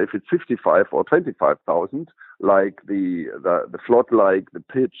 no matter if it's 55 or 25,000, like the floodlight, the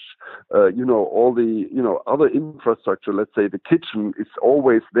pitch, all the other infrastructure. Let's say the kitchen is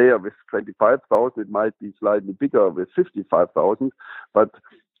always there with 25,000. It might be slightly bigger with 55,000, but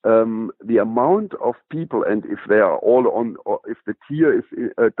the amount of people, and if they are all on, or if the tier is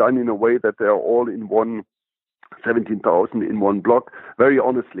done in a way that they are all in 17,000 in one block, very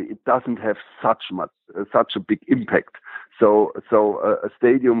honestly, it doesn't have such a big impact. So a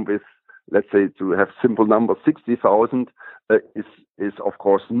stadium with, let's say, to have simple number 60,000 is of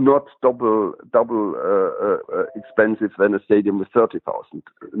course not double expensive than a stadium with 30,000.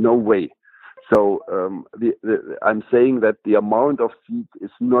 No way. So I'm saying that the amount of seats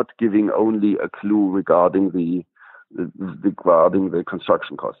is not giving only a clue regarding the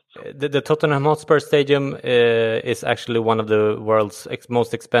construction costs. The Tottenham Hotspur Stadium is actually one of the world's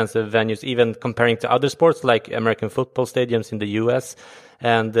most expensive venues, even comparing to other sports like American football stadiums in the US.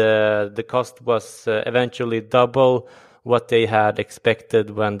 And the cost was eventually double what they had expected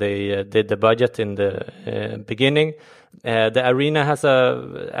when they did the budget in the beginning. The arena has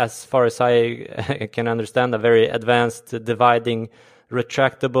as far as I can understand, a very advanced dividing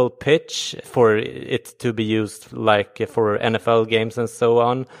retractable pitch for it to be used like for NFL games and so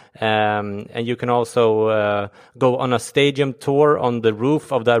on. And you can also go on a stadium tour on the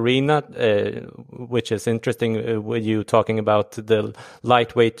roof of the arena, which is interesting with you talking about the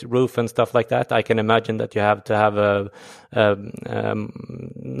lightweight roof and stuff like that. I can imagine that you have to have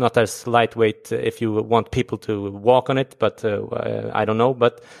not as lightweight if you want people to walk on it, but I don't know.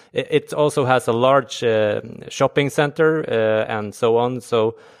 But it also has a large shopping center and so on.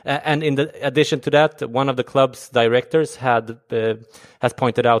 So, and in addition to that, one of the club's directors has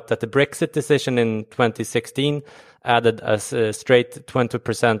pointed out that the Brexit decision in 2016 added a straight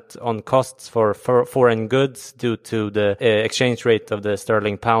 20% on costs for foreign goods due to the exchange rate of the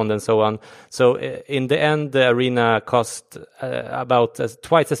sterling pound and so on. So in the end, the arena cost about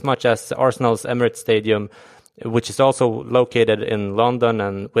twice as much as Arsenal's Emirates Stadium, which is also located in London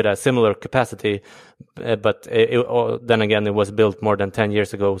and with a similar capacity, but then again, it was built more than 10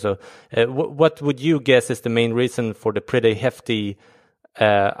 years ago. So what would you guess is the main reason for the pretty hefty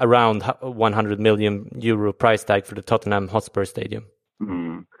around 100 million euro price tag for the Tottenham Hotspur Stadium?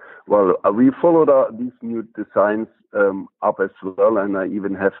 Well, we followed these new designs up as well, and I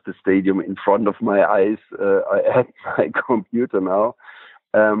even have the stadium in front of my eyes. I have my computer now.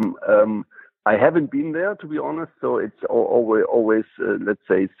 I haven't been there, to be honest, so it's always let's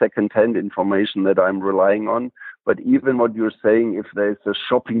say, second-hand information that I'm relying on. But even what you're saying, if there's a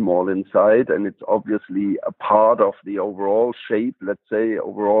shopping mall inside, and it's obviously a part of the overall shape, let's say,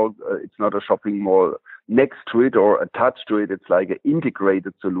 overall, it's not a shopping mall next to it or attached to it. It's like an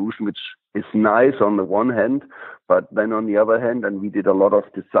integrated solution, which is nice on the one hand, but then on the other hand, and we did a lot of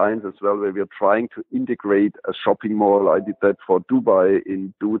designs as well, where we're trying to integrate a shopping mall. I did that for Dubai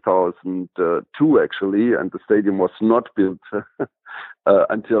in 2002, actually, and the stadium was not built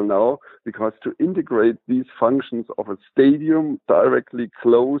until now, because to integrate these functions of a stadium directly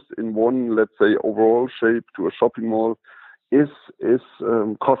close in one, let's say, overall shape to a shopping mall is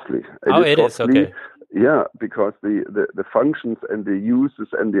costly. It is okay. Yeah, because the functions and the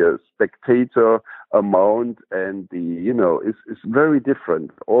uses and the spectator amount and is very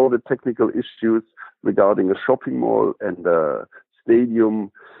different. All the technical issues regarding a shopping mall and a stadium,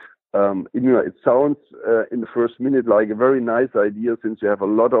 it sounds in the first minute like a very nice idea, since you have a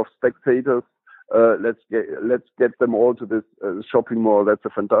lot of spectators. Let's get them all to this shopping mall. That's a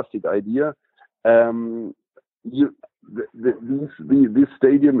fantastic idea. This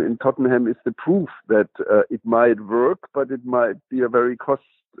stadium in Tottenham is the proof that it might work, but it might be a very costly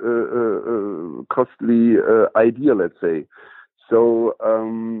idea, let's say. So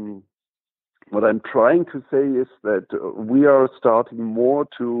what I'm trying to say is that we are starting more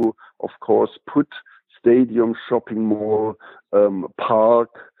to, of course, put stadium, shopping mall,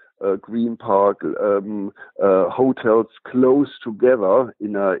 park, green park, hotels close together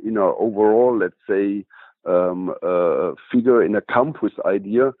in a overall, let's say, figure in a campus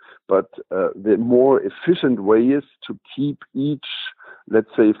idea, but the more efficient way is to keep each, let's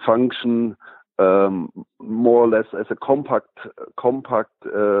say, function more or less as a compact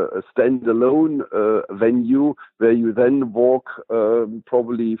standalone venue, where you then walk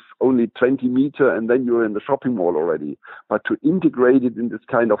probably only 20 meters and then you're in the shopping mall already. But to integrate it in this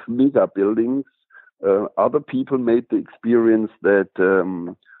kind of mega buildings, other people made the experience that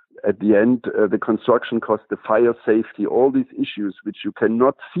at the end, the construction cost, the fire safety, all these issues which you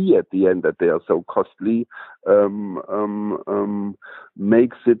cannot see at the end that they are so costly,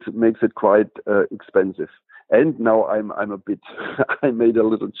 makes it quite expensive. And now I'm a bit, I made a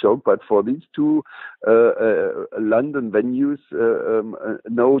little joke, but for these two London venues,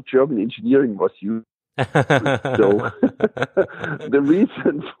 no German engineering was used. So the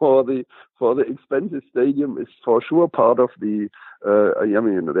reason for the expensive stadium is for sure part of the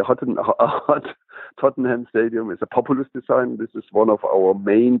Tottenham Stadium is a populist design. This is one of our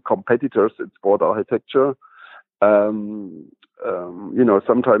main competitors in sport architecture.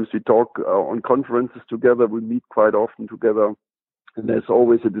 Sometimes we talk on conferences together. We meet quite often together, and there's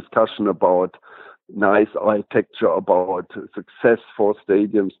always a discussion about nice architecture, about success for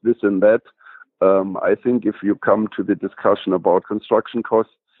stadiums, this and that. I think if you come to the discussion about construction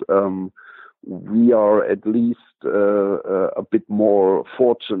costs, we are at least a bit more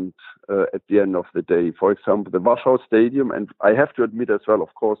fortunate at the end of the day. For example, the Warschau Stadium, and I have to admit as well,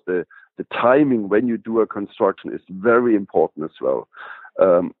 of course, the timing when you do a construction is very important as well.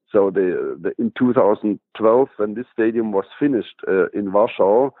 So in 2012, when this stadium was finished in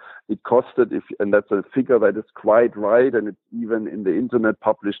Warsaw, it costed, and that's a figure that is quite right, and it's even in the internet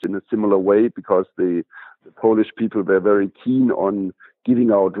published in a similar way, because the Polish people were very keen on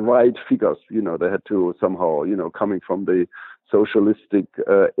giving out right figures. They had to somehow, coming from the socialistic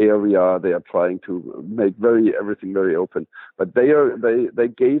area, they are trying to make everything very open. But they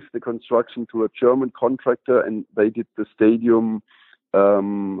gave the construction to a German contractor, and they did the stadium,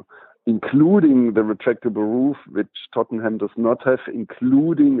 including the retractable roof, which Tottenham does not have,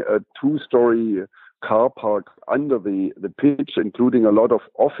 including a 2-story car park under the pitch, including a lot of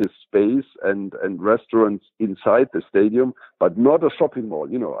office space and restaurants inside the stadium, but not a shopping mall.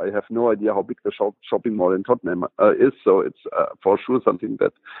 I have no idea how big the shopping mall in Tottenham is, so it's for sure something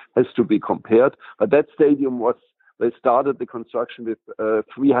that has to be compared. But that stadium they started the construction with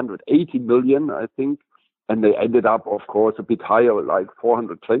 380 million, I think, and they ended up, of course, a bit higher, like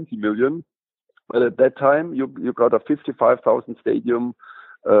 420 million. But at that time, you got a 55,000 stadium,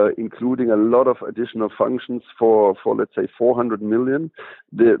 including a lot of additional functions for let's say 400 million.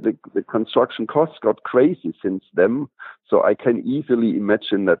 The construction costs got crazy since then. So I can easily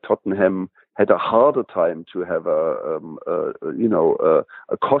imagine that Tottenham had a harder time to have a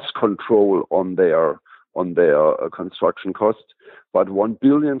cost control on their construction cost. But 1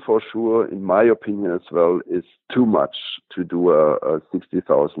 billion for sure, in my opinion as well, is too much to do a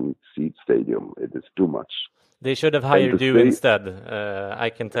 60,000 seat stadium. It is too much. They should have hired you instead, I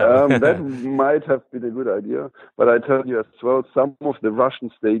can tell. That might have been a good idea. But I tell you as well, some of the Russian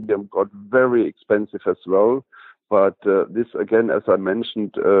stadium got very expensive as well. But this, again, as I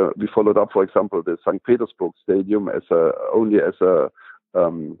mentioned, we followed up, for example, the St. Petersburg Stadium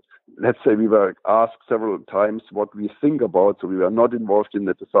let's say we were asked several times what we think about, so we were not involved in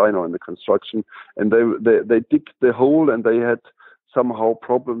the design or in the construction. And they digged the hole, and they had somehow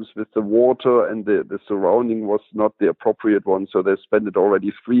problems with the water, and the surrounding was not the appropriate one. So they spent it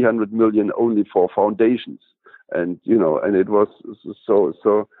already 300 million only for foundations. And, and it was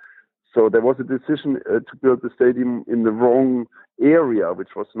so there was a decision to build the stadium in the wrong area,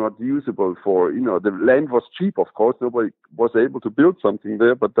 which was not usable for, the land was cheap, of course. Nobody was able to build something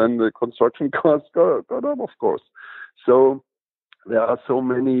there, but then the construction costs got up, of course. So there are so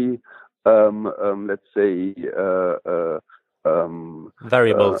many, let's say,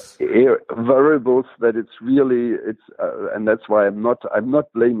 variables that it's and that's why I'm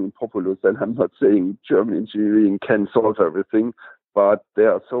not blaming Populous, and I'm not saying German engineering can solve everything. But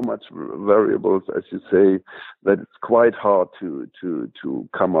there are so much variables, as you say, that it's quite hard to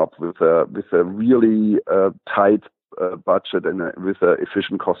come up with a really tight budget and with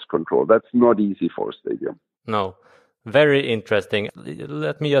efficient cost control. That's not easy for a stadium. No. Very interesting.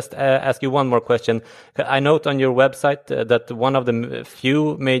 Let me just ask you one more question. I note on your website that one of the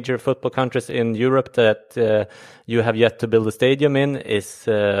few major football countries in Europe that you have yet to build a stadium in is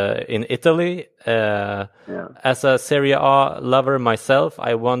in Italy. As a Serie A lover myself,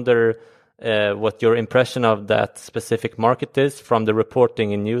 I wonder what your impression of that specific market is. From the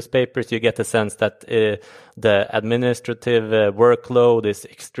reporting in newspapers, you get the sense that the administrative workload is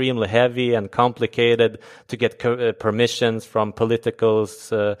extremely heavy and complicated to get permissions from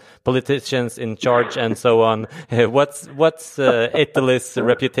politicians in charge and so on. What's Italy's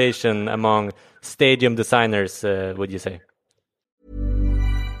reputation among stadium designers, would you say?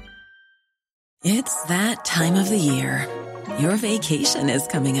 It's that time of the year. Your vacation is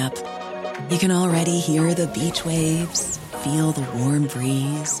coming up. You can already hear the beach waves, feel the warm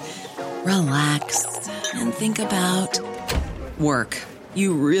breeze, relax, and think about work.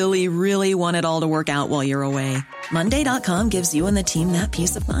 You really, really want it all to work out while you're away. Monday.com gives you and the team that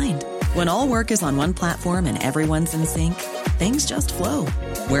peace of mind. When all work is on one platform and everyone's in sync, things just flow.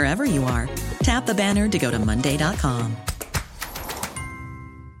 Wherever you are, tap the banner to go to Monday.com.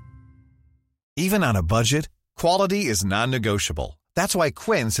 Even on a budget, quality is non-negotiable. That's why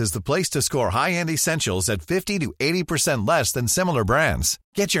Quince is the place to score high-end essentials at 50 to 80% less than similar brands.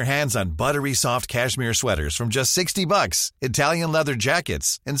 Get your hands on buttery soft cashmere sweaters from just $60, Italian leather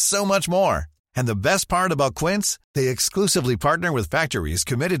jackets, and so much more. And the best part about Quince, they exclusively partner with factories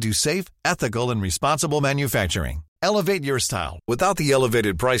committed to safe, ethical, and responsible manufacturing. Elevate your style without the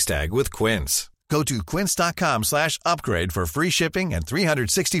elevated price tag with Quince. Go to quince.com/upgrade for free shipping and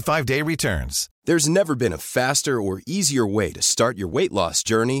 365-day returns. There's never been a faster or easier way to start your weight loss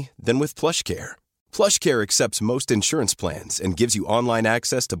journey than with PlushCare. PlushCare accepts most insurance plans and gives you online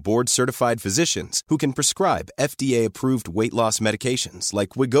access to board-certified physicians who can prescribe FDA-approved weight loss medications like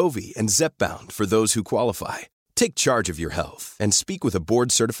Wegovy and Zepbound for those who qualify. Take charge of your health and speak with a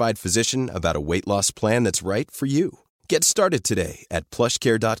board-certified physician about a weight loss plan that's right for you. Get started today at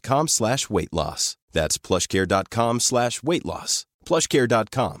plushcare.com/weight loss. That's plushcare.com/weight loss.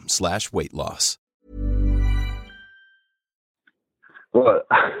 plushcare.com/weight loss. Well,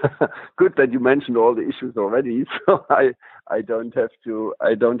 good that you mentioned all the issues already, so I don't have to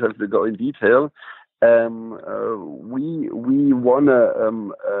go in detail. We won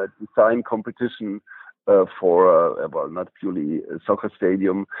a design competition for not purely a soccer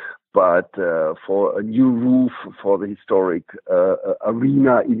stadium, but for a new roof for the historic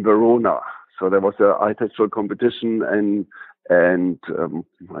arena in Verona. So there was an architectural competition, and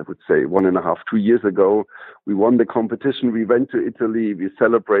I would say 1.5-2 years ago, we won the competition. We went to Italy. We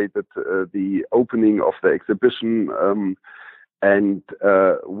celebrated the opening of the exhibition, and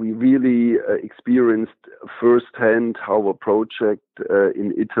we really experienced firsthand how a project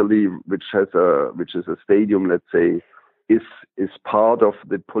in Italy, which is a stadium, let's say, is part of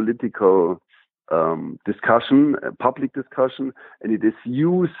the political discussion, public discussion, and it is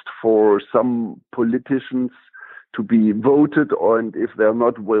used for some politicians to be voted, and if they're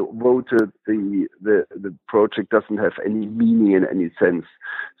not voted, the project doesn't have any meaning in any sense.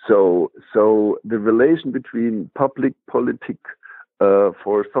 So the relation between public politics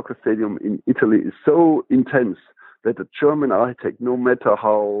for a soccer stadium in Italy is so intense that the German architect, no matter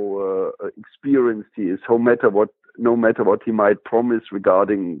how experienced he is, no matter what he might promise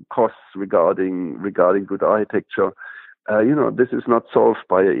regarding costs, regarding good architecture, this is not solved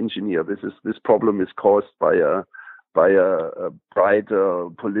by an engineer. This problem is caused by a brighter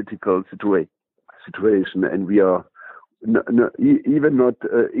political situation, and we are even not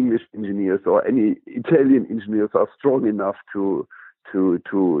English engineers or any Italian engineers are strong enough to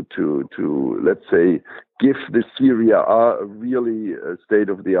let's say give the Serie A a really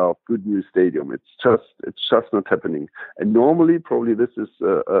state-of-the-art good new stadium. It's just not happening. And normally, probably this is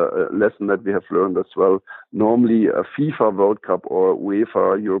a lesson that we have learned as well. Normally, a FIFA World Cup or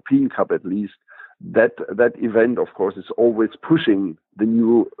UEFA European Cup at least, that event, of course, is always pushing the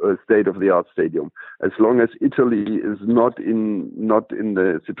new state-of-the-art stadium. As long as Italy is not in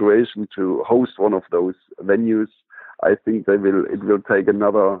the situation to host one of those venues, I think it will take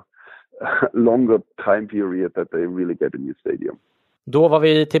another longer time period that they really get a new stadium. Då var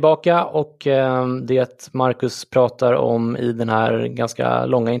vi tillbaka och det Marcus pratar om i den här ganska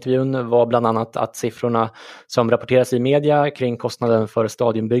långa intervjun var bland annat att siffrorna som rapporteras i media kring kostnaden för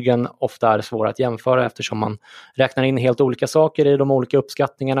stadionbyggen ofta är svåra att jämföra eftersom man räknar in helt olika saker i de olika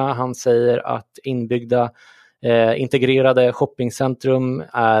uppskattningarna. Han säger att inbyggda integrerade shoppingcentrum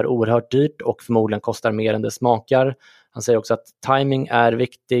är oerhört dyrt och förmodligen kostar mer än det smakar. Han säger också att timing är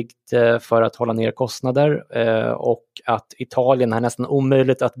viktigt för att hålla ner kostnader och att Italien är nästan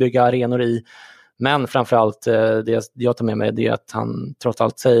omöjligt att bygga arenor i. Men framförallt det jag tar med mig är att han trots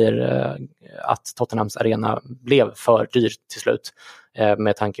allt säger att Tottenhams arena blev för dyr till slut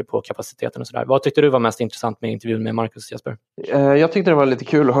med tanke på kapaciteten och sådär. Vad tyckte du var mest intressant med intervjun med Marcus, Jesper? Jag tyckte det var lite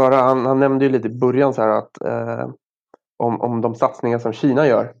kul att höra. Han nämnde ju lite i början så här att om de satsningar som Kina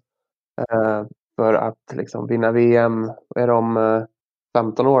gör för att liksom vinna VM är de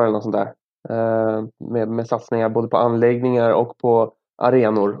 15 år eller något sånt där. Med satsningar både på anläggningar och på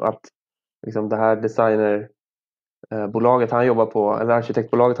arenor. Att liksom det här designerbolaget han jobbar på, eller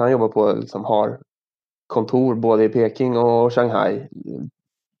arkitektbolaget han jobbar på, liksom har kontor både i Peking och Shanghai.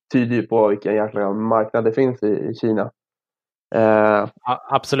 Tyder ju på vilken jäkla marknad det finns i Kina. Ja,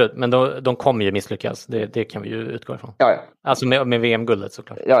 absolut, men de kommer ju misslyckas. Det kan vi ju utgå ifrån. Ja. Alltså med VM-guldet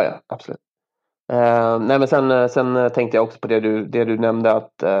såklart. Ja, absolut. Nej, men sen tänkte jag också på det du nämnde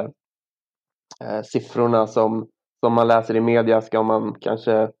att siffrorna som man läser i media ska man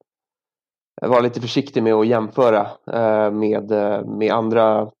kanske vara lite försiktig med att jämföra med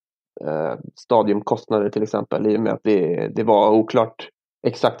andra stadiumkostnader till exempel, i och med att det var oklart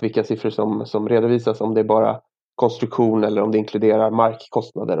exakt vilka siffror som redovisas, om det är bara konstruktion eller om det inkluderar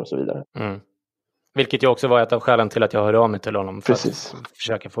markkostnader och så vidare. Vilket ju också var ett av skälen till att jag hörde av mig till honom för Precis. att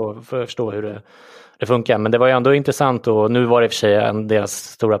försöka förstå hur det funkar. Men det var ju ändå intressant, och nu var det i och för sig deras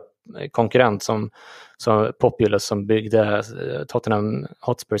stora konkurrent som Populous som byggde Tottenham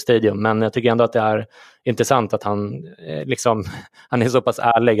Hotspur Stadium. Men jag tycker ändå att det är intressant att han är så pass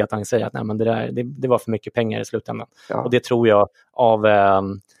ärlig att han säger att nej, men det var för mycket pengar i slutändan. Ja. Och det tror jag av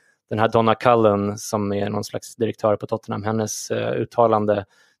den här Donna Cullen som är någon slags direktör på Tottenham, hennes uttalande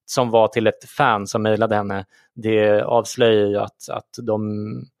som var till ett fan som mejlade henne, det avslöjar ju att de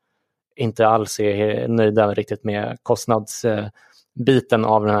inte alls är nöjda riktigt med kostnadsbiten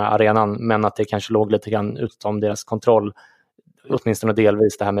av den här arenan, men att det kanske låg lite grann utom deras kontroll, åtminstone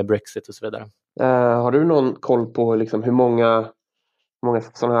delvis det här med Brexit och så vidare. Har du någon koll på liksom hur många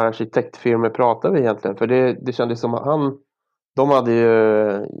sådana här arkitektfirmor pratar vi egentligen? För det kändes som att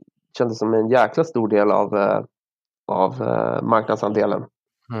kändes som en jäkla stor del av marknadsandelen.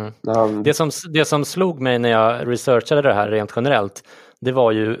 Det som slog mig när jag researchade det här rent generellt, det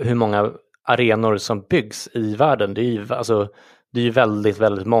var ju hur många arenor som byggs i världen. Det är ju väldigt,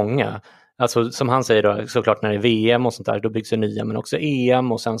 väldigt många. Alltså som han säger då, såklart när det är VM och sånt där, då byggs det nya, men också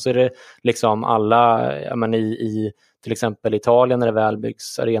EM, och sen så är det liksom alla, i till exempel Italien, när det väl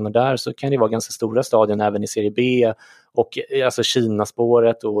byggs arenor där, så kan det vara ganska stora stadion även i Serie B, och alltså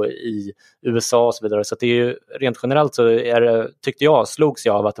Kinaspåret och i USA och så vidare. Så att det är ju rent generellt så slogs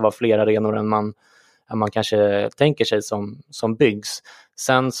jag av att det var fler arenor än man kanske tänker sig som byggs.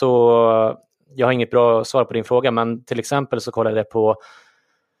 Sen så, jag har inget bra svar på din fråga, men till exempel så kollade jag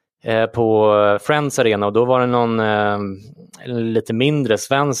på Friends Arena, och då var det någon lite mindre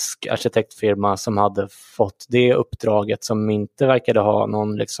svensk arkitektfirma som hade fått det uppdraget, som inte verkade ha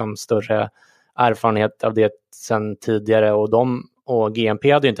någon liksom större erfarenhet av det sedan tidigare, och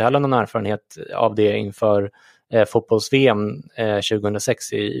GMP hade ju inte heller någon erfarenhet av det inför fotbolls-VM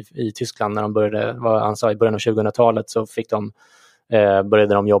 2006 i Tyskland när de började, vad han sa, i början av 2000-talet så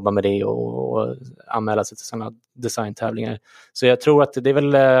började de jobba med det och anmäla sig till sådana designtävlingar. Så jag tror att det är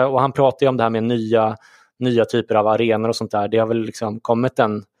väl, och han pratar ju om det här med nya typer av arenor och sånt där. Det har väl liksom kommit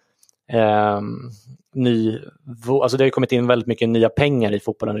en alltså det har kommit in väldigt mycket nya pengar i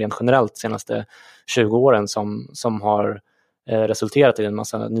fotbollen rent generellt de senaste 20 åren som har resulterat i en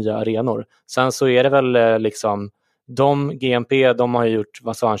massa nya arenor. Sen så är det väl liksom GMP, de har gjort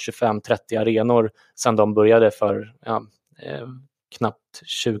 25-30 arenor sedan de började för knappt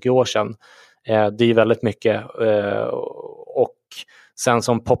 20 år sedan. Det är väldigt mycket, och sen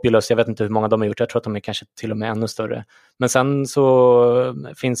som Populous, jag vet inte hur många de har gjort, jag tror att de är kanske till och med ännu större. Men sen så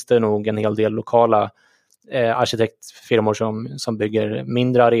finns det nog en hel del lokala arkitektfirmor som bygger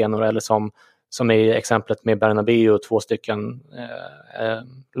mindre arenor, eller som är exemplet med Bernabéu, 2 stycken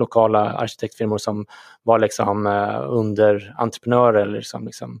lokala arkitektfirmor som var liksom under entreprenörer, eller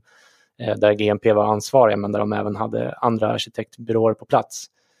liksom där GMP var ansvariga, men där de även hade andra arkitektbyråer på plats.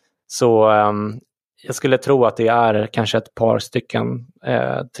 Så jag skulle tro att det är kanske ett par stycken,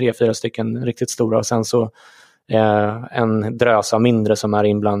 3-4 stycken riktigt stora, och sen så en drös av mindre som är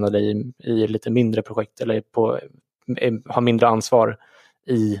inblandade i lite mindre projekt, eller har mindre ansvar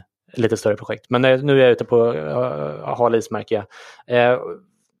i lite större projekt. Men nu är jag ute på halis, märker jag.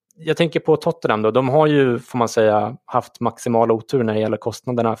 Jag tänker på Tottenham då. De har ju, får man säga, haft maximal otur när det gäller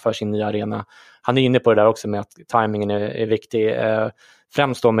kostnaderna för sin nya arena. Han är inne på det där också med att timingen är viktig.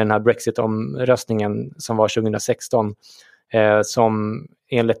 Främst då med den här Brexit-omröstningen som var 2016. Som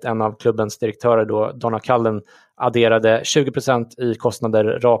enligt en av klubbens direktörer då, Donna Cullen, adderade 20% i kostnader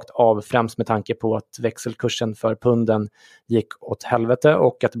rakt av, främst med tanke på att växelkursen för punden gick åt helvete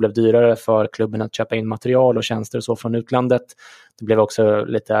och att det blev dyrare för klubben att köpa in material och tjänster och så från utlandet. Det blev också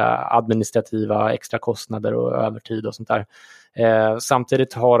lite administrativa extra kostnader och övertid och sånt där.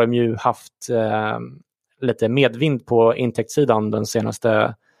 Samtidigt har de ju haft lite medvind på intäktssidan den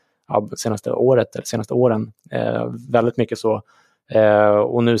senaste året eller senaste åren. Väldigt mycket så.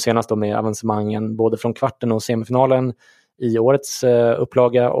 Och nu senast då med avancemangen både från kvarten och semifinalen i årets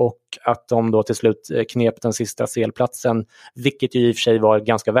upplaga, och att de då till slut knep den sista CL-platsen, vilket ju i och för sig var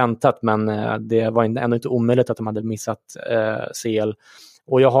ganska väntat, men det var ändå inte omöjligt att de hade missat CL.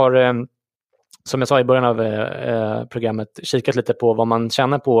 Och jag har, som jag sa i början av programmet, kikat lite på vad man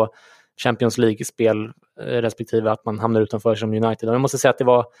tjänar på Champions League-spel respektive att man hamnar utanför som United. Och jag måste säga att det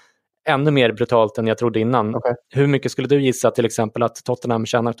var ännu mer brutalt än jag trodde innan. Okay. Hur mycket skulle du gissa till exempel att Tottenham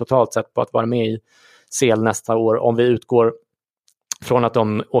tjänar totalt sett på att vara med i CL nästa år, om vi utgår från att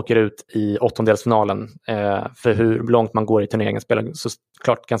de åker ut i åttondelsfinalen? För hur långt man går i turneringen spelar så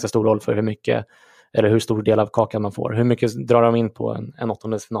klart ganska stor roll för hur mycket, eller hur stor del av kakan man får. Hur mycket drar de in på en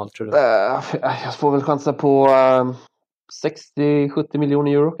åttondelsfinal, tror du? Jag får väl chansa på 60-70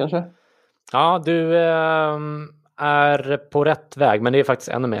 miljoner euro kanske. Ja, du är på rätt väg, men det är faktiskt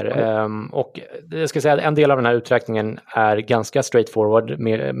ännu mer. Och jag ska säga att en del av den här uträkningen är ganska straightforward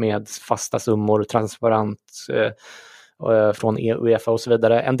med fasta summor, transparent från UEFA och så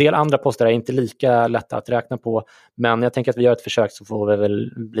vidare. En del andra poster är inte lika lätta att räkna på, men jag tänker att vi gör ett försök, så får vi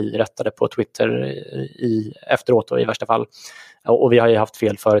väl bli rättade på Twitter efteråt då, i värsta fall. Och vi har ju haft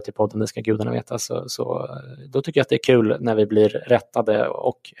fel förut i podden, det ska gudarna veta, så då tycker jag att det är kul när vi blir rättade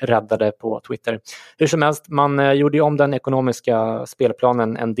och räddade på Twitter. Hur som helst, man gjorde ju om den ekonomiska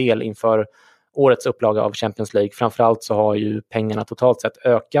spelplanen en del inför årets upplaga av Champions League. Framförallt så har ju pengarna totalt sett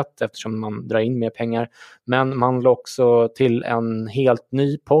ökat eftersom man drar in mer pengar. Men man la också till en helt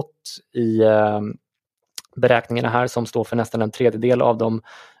ny pott i beräkningarna här som står för nästan en tredjedel av de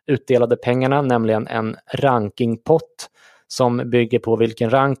utdelade pengarna, nämligen en rankingpott som bygger på vilken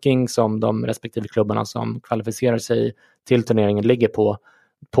ranking som de respektive klubbarna som kvalificerar sig till turneringen ligger på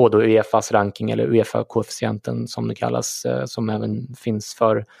då UEFAs ranking, eller UEFA-koefficienten som det kallas, som även finns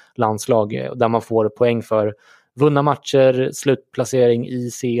för landslag, där man får poäng för vunna matcher, slutplacering i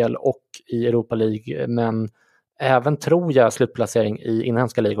CL och i Europa League, men även, tror jag, slutplacering i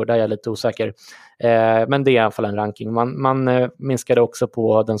inhemska ligor, där är jag lite osäker. Men det är i alla fall en ranking. Man minskade också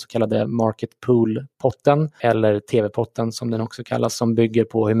på den så kallade Market Pool-potten, eller TV-potten som den också kallas, som bygger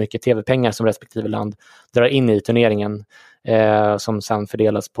på hur mycket TV-pengar som respektive land drar in i turneringen, som sen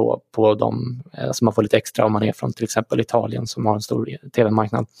fördelas på de som man får lite extra om man är från till exempel Italien som har en stor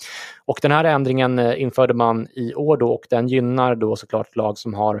TV-marknad. Och den här ändringen införde man i år då, och den gynnar då såklart lag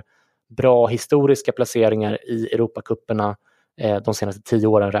som har bra historiska placeringar i Europacupperna de senaste 10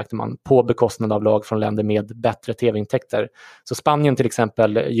 åren räknar man, på bekostnad av lag från länder med bättre tv-intäkter. Så Spanien till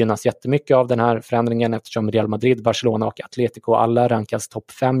exempel gynnas jättemycket av den här förändringen eftersom Real Madrid, Barcelona och Atletico alla rankas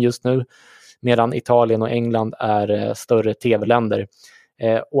topp 5 just nu, medan Italien och England är större tv-länder.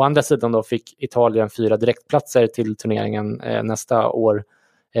 Å andra sidan då fick Italien 4 direktplatser till turneringen nästa år,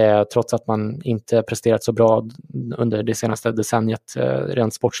 trots att man inte presterat så bra under det senaste decenniet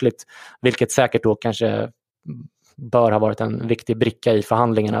rent sportsligt, vilket säkert då kanske bör ha varit en viktig bricka i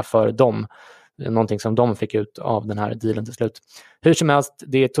förhandlingarna för dem. Någonting som de fick ut av den här dealen till slut. Hur som helst,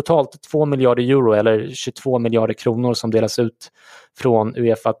 det är totalt 2 miljarder euro eller 22 miljarder kronor som delas ut från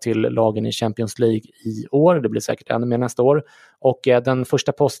UEFA till lagen i Champions League i år. Det blir säkert ännu mer nästa år. Och den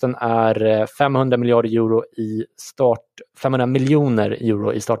första posten är 500 miljoner euro i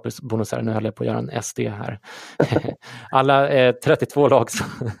startbonusar. Nu höll jag på att göra en SD här. Alla 32 lag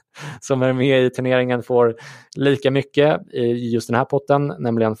som är med i turneringen får lika mycket i just den här potten,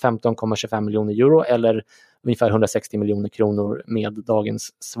 nämligen 15,25 miljoner euro eller ungefär 160 miljoner kronor med dagens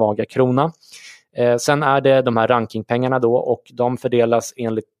svaga krona. Sen är det de här rankingpengarna då, och de fördelas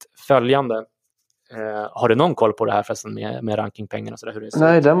enligt följande. Har du någon koll på det här förresten med rankingpengarna? Så där, hur det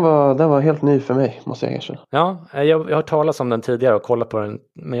Nej, den var helt ny för mig, måste jag erkänna. Ja, jag har hört talas om den tidigare och kollat på den,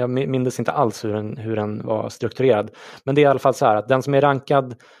 men jag minns inte alls hur den var strukturerad. Men det är i alla fall så här att den som är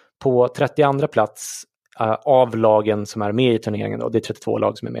rankad på 32 plats av lagen som är med i turneringen då, det är 32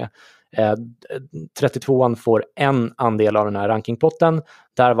 lag som är med. 32an får en andel av den här rankingpotten,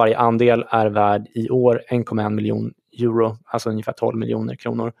 där varje andel är värd i år 1,1 miljon euro, alltså ungefär 12 miljoner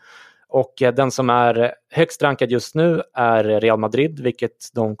kronor. Och den som är högst rankad just nu är Real Madrid, vilket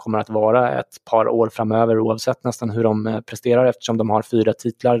de kommer att vara ett par år framöver oavsett nästan hur de presterar, eftersom de har 4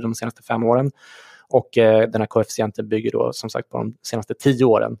 titlar de senaste 5 åren. Och den här koefficienten bygger då som sagt på de senaste 10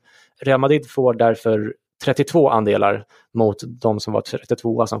 åren. Real Madrid får därför 32 andelar mot de som var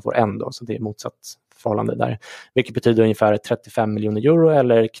 32 som får en då, så det är motsatt förhållande där. Vilket betyder ungefär 35 miljoner euro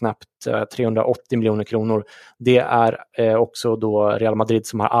eller knappt 380 miljoner kronor. Det är också då Real Madrid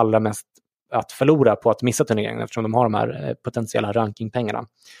som har allra mest att förlora på att missa turneringen, eftersom de har de här potentiella rankingpengarna.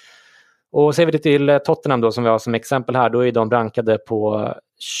 Och ser vi det till Tottenham då, som vi har som exempel här, då är de rankade på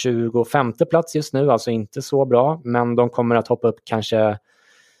 25:e plats just nu, alltså inte så bra, men de kommer att hoppa upp kanske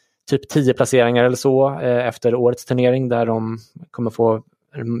typ 10 placeringar eller så efter årets turnering, där de kommer få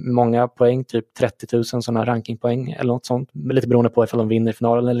många poäng, typ 30 000 sådana rankingpoäng eller något sånt, lite beroende på ifall de vinner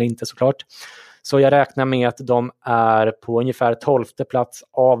finalen eller inte såklart. Så jag räknar med att de är på ungefär 12:e plats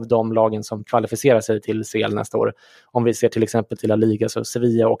av de lagen som kvalificerar sig till CL nästa år. Om vi ser till exempel till La Liga, så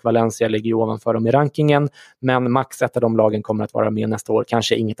Sevilla och Valencia ligger ju ovanför dem i rankingen, men max ett av de lagen kommer att vara med nästa år.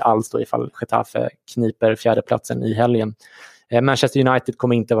 Kanske inget alls då ifall Getafe kniper 4:e platsen i helgen. Manchester United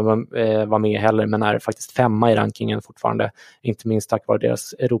kommer inte vara med heller, men är faktiskt 5:a i rankingen fortfarande, inte minst tack vare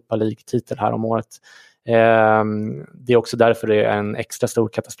deras Europa League-titel här om året. Det är också därför det är en extra stor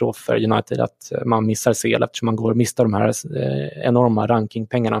katastrof för United att man missar CL, eftersom man går och missar de här enorma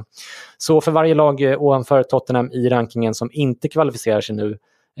rankingpengarna. Så för varje lag ovanför Tottenham i rankingen som inte kvalificerar sig nu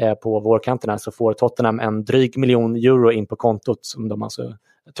på vårkanterna, så får Tottenham en dryg miljon euro in på kontot, som de alltså,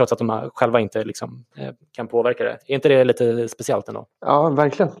 trots att de själva inte liksom, kan påverka det. Är inte det lite speciellt ändå? Ja,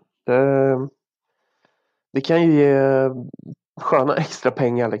 verkligen. Det kan ju ge sköna extra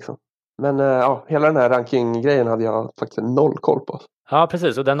pengar liksom. Men ja, hela den här rankinggrejen hade jag faktiskt noll koll på. Ja,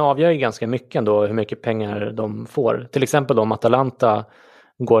 precis. Och den avgör ju ganska mycket ändå hur mycket pengar de får. Till exempel om Atalanta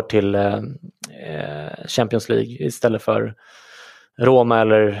går till Champions League istället för Roma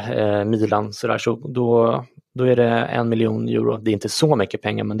eller Milan. Så då är det 1 miljon euro. Det är inte så mycket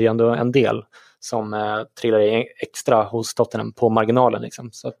pengar, men det är ändå en del som trillar extra hos Tottenham på marginalen. Liksom.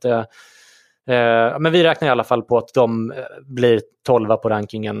 Så att, men vi räknar i alla fall på att de blir 12 på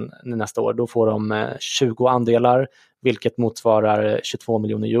rankingen nästa år. Då får de 20 andelar, vilket motsvarar 22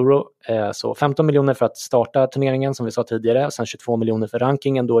 miljoner euro. Så 15 miljoner för att starta turneringen som vi sa tidigare. Sen 22 miljoner för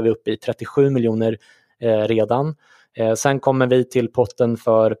rankingen. Då är vi uppe i 37 miljoner redan. Sen kommer vi till potten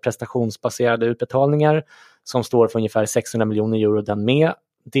för prestationsbaserade utbetalningar som står för ungefär 600 miljoner euro den med.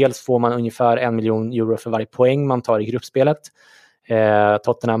 Dels får man ungefär 1 miljon euro för varje poäng man tar i gruppspelet.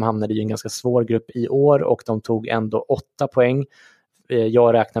 Tottenham hamnade i en ganska svår grupp i år och de tog ändå 8 poäng.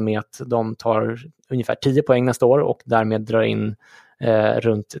 Jag räknar med att de tar ungefär 10 poäng nästa år och därmed drar in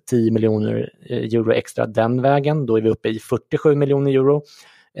runt 10 miljoner euro extra den vägen. Då är vi uppe i 47 miljoner euro.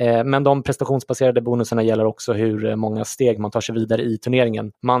 Men de prestationsbaserade bonusarna gäller också hur många steg man tar sig vidare i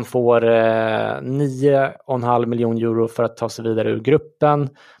turneringen. Man får 9,5 miljoner euro för att ta sig vidare ur gruppen.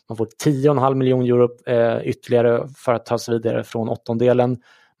 Man får 10,5 miljoner euro ytterligare för att ta sig vidare från åttondelen.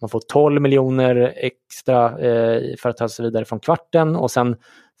 Man får 12 miljoner extra för att ta sig vidare från kvarten och sen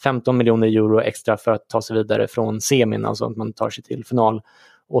 15 miljoner euro extra för att ta sig vidare från semin, alltså att man tar sig till final.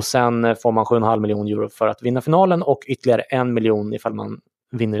 Och sen får man 7,5 miljoner euro för att vinna finalen och ytterligare 1 miljon ifall man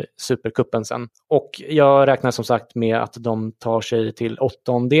vinner Supercupen sen. Och jag räknar som sagt med att de tar sig till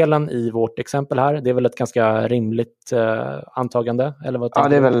 8:ondelen i vårt exempel här. Det är väl ett ganska rimligt antagande? Eller vad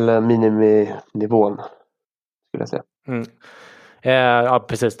det är väl miniminivån, skulle jag säga. Mm. Ja,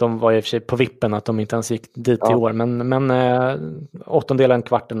 precis. De var ju i och för sig på vippen att de inte ens gick dit i år. Men 8:ondelen,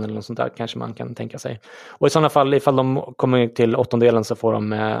 kvarten eller något sånt där kanske man kan tänka sig. Och i sådana fall, ifall de kommer till 8:ondelen så får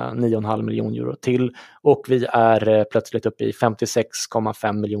de 9,5 miljoner euro till. Och vi är plötsligt uppe i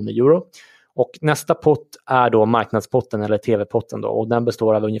 56,5 miljoner euro. Och nästa pott är då marknadspotten eller tv-potten då. Och den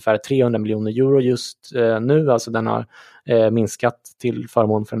består av ungefär 300 miljoner euro just nu. Alltså den har minskat till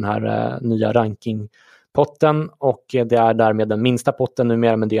förmån för den här nya rankingpotten, och det är därmed den minsta potten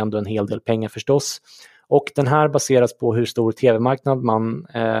numera, men det är ändå en hel del pengar förstås. Och den här baseras på hur stor tv-marknad man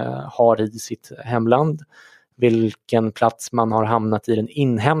har i sitt hemland, vilken plats man har hamnat i den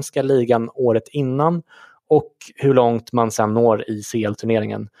inhemska ligan året innan och hur långt man sen når i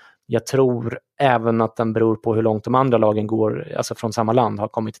CL-turneringen. Jag tror även att den beror på hur långt de andra lagen går, alltså från samma land, har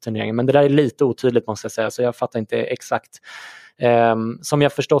kommit till turneringen. Men det där är lite otydligt måste jag säga, så jag fattar inte exakt. Som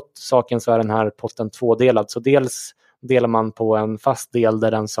jag förstått saken så är den här potten tvådelad. Så dels delar man på en fast del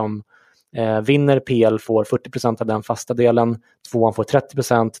där den som vinner PL får 40% av den fasta delen, 2:an får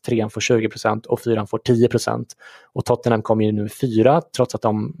 30%, 3:an får 20% och 4:an får 10%. Och Tottenham kommer ju nu 4, trots att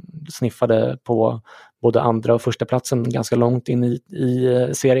de sniffade på både andra och första platsen ganska långt in i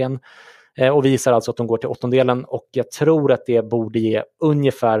serien. Och visar alltså att de går till 8:ondelen, och jag tror att det borde ge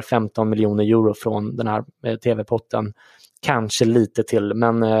ungefär 15 miljoner euro från den här tv-potten. Kanske lite till,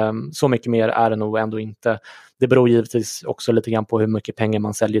 men så mycket mer är det nog ändå inte. Det beror givetvis också lite grann på hur mycket pengar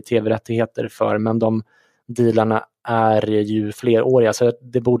man säljer tv-rättigheter för, men de dealarna är ju fleråriga, så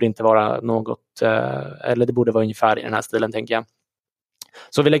det borde inte vara något, eller det borde vara ungefär i den här stilen tänker jag.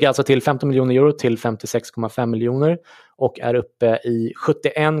 Så vi lägger alltså till 15 miljoner euro till 56,5 miljoner och är uppe i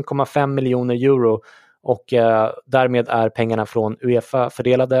 71,5 miljoner euro. Och därmed är pengarna från UEFA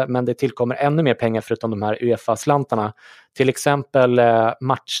fördelade, men det tillkommer ännu mer pengar förutom de här UEFA-slantarna. Till exempel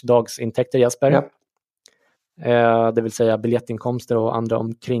matchdagsintäkter, Jesper. Ja. Det vill säga biljettinkomster och andra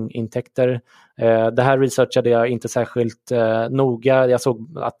omkringintäkter. Det här researchade jag inte särskilt noga. Jag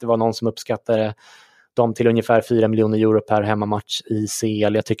såg att det var någon som uppskattade dem till ungefär 4 miljoner euro per hemmamatch i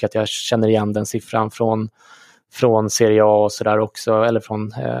CL. Jag tycker att jag känner igen den siffran från Serie A och sådär också, eller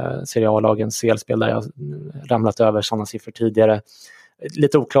från Serie A-lagens CL-spel där jag ramlat över sådana siffror tidigare.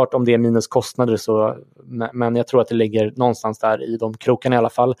 Lite oklart om det är minus kostnader, så, men jag tror att det ligger någonstans där i de krokarna i alla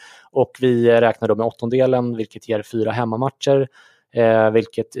fall. Och vi räknar då med 8:ondelen, vilket ger 4 hemmamatcher,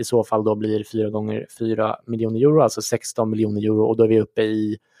 vilket i så fall då blir 4 gånger 4 miljoner euro, alltså 16 miljoner euro, och då är vi uppe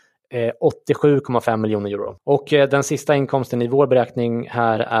i 87,5 miljoner euro. Och den sista inkomsten i vår beräkning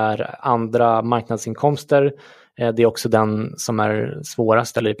här är andra marknadsinkomster. Det är också den som är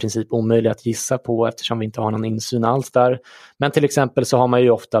svårast eller i princip omöjlig att gissa på eftersom vi inte har någon insyn alls där. Men till exempel så har man ju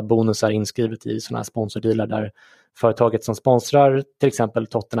ofta bonusar inskrivet i sådana här sponsordealar där företaget som sponsrar till exempel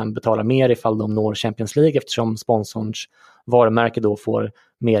Tottenham betalar mer ifall de når Champions League, eftersom sponsorns varumärke då får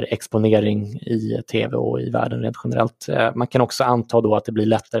mer exponering i tv och i världen rent generellt. Man kan också anta då att det blir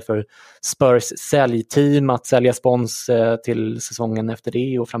lättare för Spurs säljteam att sälja spons till säsongen efter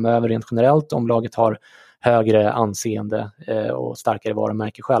det och framöver rent generellt om laget har högre anseende och starkare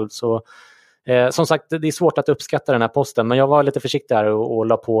varumärke själv. Så som sagt, det är svårt att uppskatta den här posten, men jag var lite försiktig här och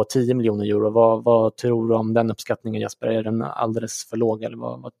la på 10 miljoner euro. Vad tror du om den uppskattningen, Jesper? Är den alldeles för låg? Eller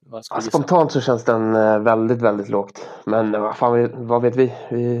vad ska spontant så känns den väldigt, väldigt lågt. Men vad vet vi?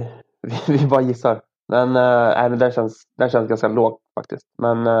 Vi bara gissar. Men den känns ganska låg faktiskt.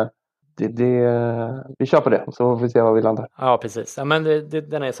 Men vi kör på det, så får vi se var vi landar. Ja, precis. Ja, men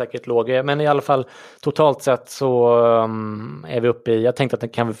den är säkert låg. Men i alla fall totalt sett så är vi uppe i, jag tänkte att den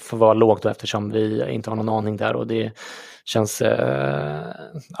kan få vara lågt då, eftersom vi inte har någon aning där, och det känns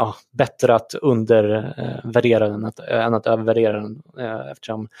bättre att undervärdera den än att övervärdera den,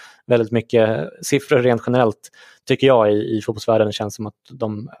 eftersom väldigt mycket siffror rent generellt tycker jag i fotbollsvärlden känns som att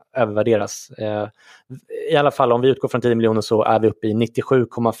de övervärderas. I alla fall om vi utgår från 10 miljoner så är vi uppe i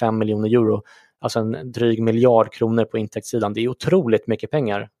 97,5 miljoner euro, alltså en dryg miljard kronor på intäktssidan. Det är otroligt mycket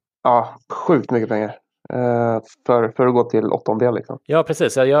pengar. Ja, sjukt mycket pengar. För att gå till 8:ondel liksom. Ja,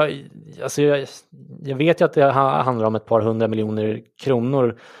 precis. Jag vet ju att det handlar om ett par 100 miljoner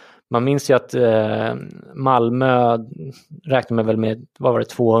kronor. Man minns ju att Malmö räknar med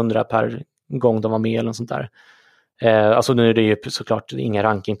 200 per gång de var med eller något sånt där. Alltså nu är det ju såklart inga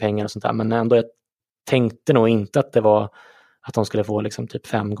rankingpengar och sånt där, men ändå jag tänkte nog inte att det var att de skulle få liksom typ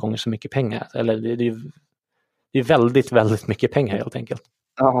 5 gånger så mycket pengar. Eller det är väldigt, väldigt mycket pengar helt enkelt.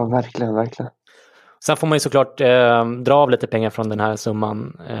 Ja, verkligen, verkligen. Sen får man ju såklart dra av lite pengar från den här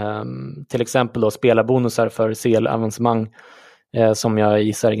summan. Till exempel då spelarbonusar för CL-avancemang som jag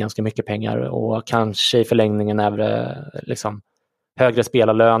gissar är ganska mycket pengar, och kanske i förlängningen är liksom högre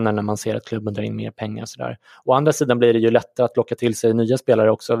spelarlöner när man ser att klubben drar in mer pengar. Sådär. Å andra sidan blir det ju lättare att locka till sig nya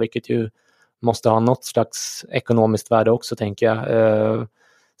spelare också, vilket ju måste ha något slags ekonomiskt värde också, tänker jag.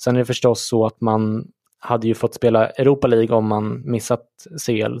 Sen är det förstås så att man hade ju fått spela Europa League om man missat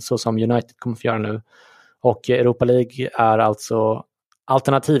CL, så som United kommer att göra nu. Och Europa League är alltså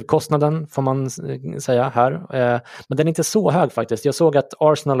alternativkostnaden, får man säga här. Men den är inte så hög faktiskt. Jag såg att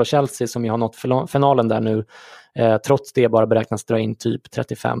Arsenal och Chelsea, som ju har nått finalen där nu, trots det bara beräknas dra in typ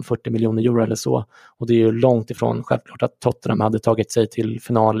 35-40 miljoner euro eller så. Och det är ju långt ifrån självklart att Tottenham hade tagit sig till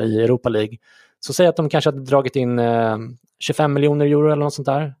final i Europa League. Så säg att de kanske hade dragit in 25 miljoner euro eller något sånt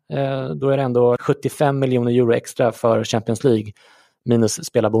där. Då är det ändå 75 miljoner euro extra för Champions League, minus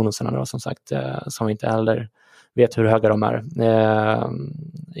spelarbonusarna då, som sagt, som vi inte heller vet hur höga de är.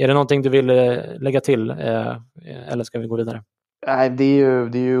 Är det någonting du vill lägga till, eller ska vi gå vidare? Nej, det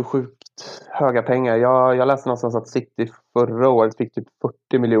är ju sjukt höga pengar. Jag läste någonstans att City förra året fick typ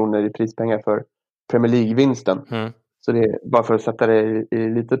 40 miljoner i prispengar för Premier League-vinsten. Så det är bara för att sätta det i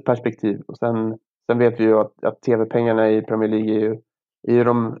lite perspektiv. Och sen vet vi ju att tv-pengarna i Premier League är ju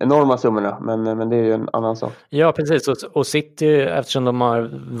de enorma summorna, men det är ju en annan sak. Ja, precis. Och City, eftersom de har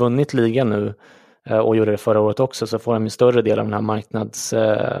vunnit ligan nu och gjorde det förra året också, så får de ju större del av den här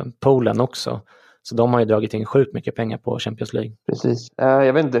marknadspoolen också. Så de har ju dragit in sjukt mycket pengar på Champions League. Precis.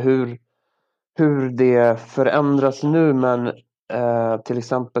 Jag vet inte hur det förändras nu, men till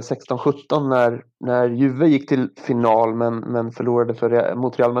exempel 16-17 när Juve gick till final men förlorade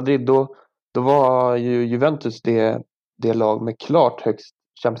mot Real Madrid, då var ju Juventus det lag med klart högst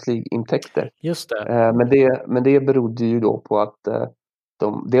Champions League-intäkter. Just det. Men det berodde ju då på att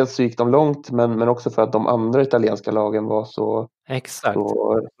dels så gick de långt, men också för att de andra italienska lagen var så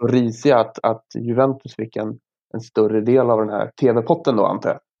risiga att Juventus fick en större del av den här tv-potten då, antar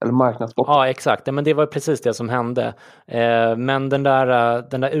jag. Eller marknadspotten. Ja, exakt. Men det var precis det som hände. Men den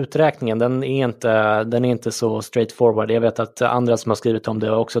där uträkningen, den är inte så straightforward. Jag vet att andra som har skrivit om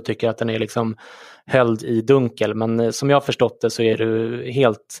det också tycker att den är liksom höljd i dunkel. Men som jag har förstått det så är du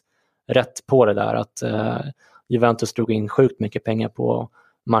helt rätt på det där, att Juventus drog in sjukt mycket pengar på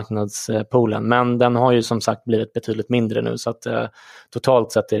marknadspoolen. Men den har ju som sagt blivit betydligt mindre nu, så att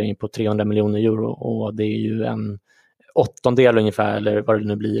totalt sett är det in på 300 miljoner euro, och det är ju en 1/8 ungefär, eller vad det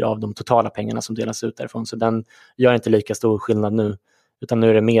nu blir, av de totala pengarna som delas ut därifrån. Så den gör inte lika stor skillnad nu, utan nu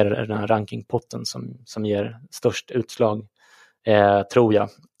är det mer den här rankingpotten som ger störst utslag, tror jag.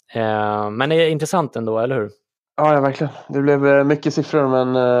 Men det är intressant ändå, eller hur? Ja, verkligen. Det blev mycket siffror,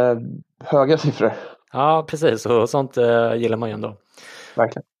 men höga siffror. Ja, precis. Och sånt gillar man ju ändå.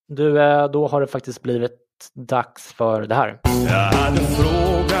 Verkligen. Du, då har det faktiskt blivit dags för det här. Jag hade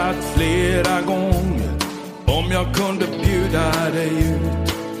frågat flera gånger om jag kunde bjuda dig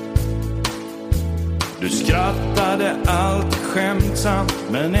ut. Du skrattade allt skämtsamt,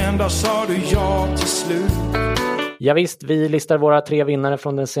 men ändå sa du ja till slut. Ja, visst, vi listar våra 3 vinnare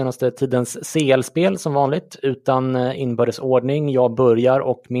från den senaste tidens CL-spel som vanligt, utan inbördes ordning. Jag börjar,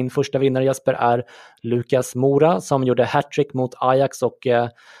 och min första vinnare, Jesper, är Lucas Moura, som gjorde hattrick mot Ajax och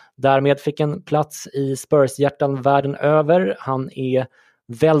därmed fick en plats i Spurs-hjärtan världen över. Han är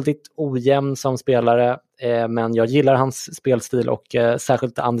väldigt ojämn som spelare, men jag gillar hans spelstil, och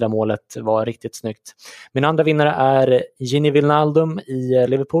särskilt det andra målet var riktigt snyggt. Min andra vinnare är Gini Wijnaldum i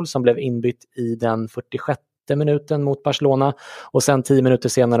Liverpool, som blev inbytt i den 46 minuten mot Barcelona, och sen 10 minuter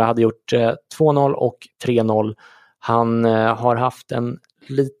senare hade gjort 2-0 och 3-0. Han har haft en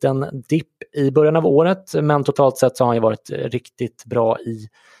liten dipp i början av året, men totalt sett så har han ju varit riktigt bra i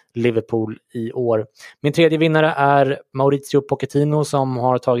Liverpool i år. Min tredje vinnare är Mauricio Pochettino, som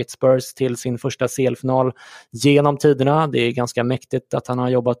har tagit Spurs till sin första CL-final genom tiderna. Det är ganska mäktigt att han har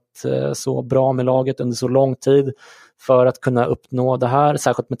jobbat så bra med laget under så lång tid för att kunna uppnå det här,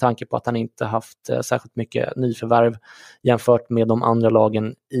 särskilt med tanke på att han inte haft särskilt mycket nyförvärv jämfört med de andra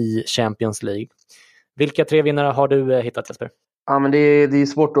lagen i Champions League. Vilka 3 vinnare har du hittat, Jesper? Ja, men det är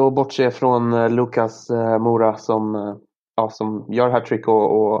svårt att bortse från Lucas Moura som gör hattrick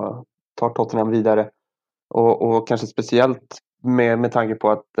och tar Tottenham vidare. Och kanske speciellt med tanke på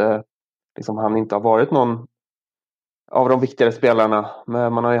att liksom han inte har varit någon av de viktigare spelarna.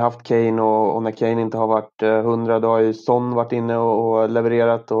 Men man har ju haft Kane, och när Kane inte har varit 100, då har ju Son varit inne och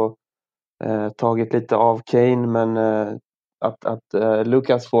levererat. Och tagit lite av Kane, men att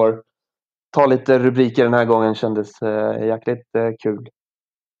Lucas får ta lite rubriker den här gången kändes jäkligt kul.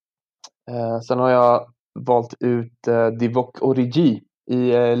 Sen har jag valt ut Divock Origi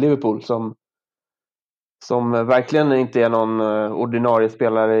i Liverpool som verkligen inte är någon ordinarie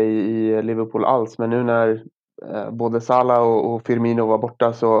spelare i Liverpool alls. Men nu när både Salah och Firmino var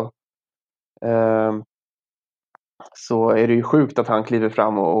borta så är det ju sjukt att han kliver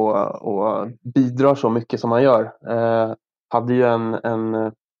fram och bidrar så mycket som han gör. Hade ju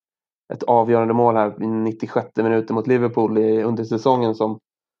ett avgörande mål här i 96 minuter mot Liverpool under säsongen som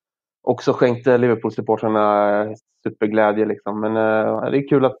också skänkte Liverpool-supportrarna superglädje liksom. Men det är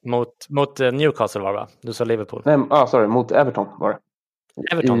kul att... Mot Newcastle var det, va? Du sa Liverpool. Nej, mot Everton var det.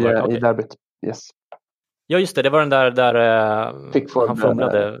 Everton var det, okej. I derbyt, yes. Ja, just det. Det var den där Pickford, han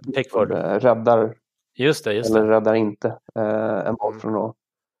fumlade. Pickford räddar. Just det. Eller räddar inte en boll från att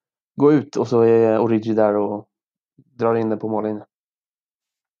gå ut. Och så är Origi där och drar in det på mållinjen.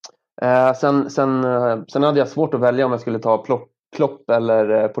 Sen hade jag svårt att välja om jag skulle ta Klopp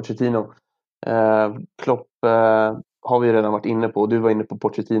eller Pochettino. Klopp har vi redan varit inne på. Du var inne på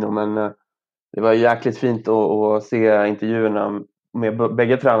Pochettino, men det var jäkligt fint att se intervjuerna med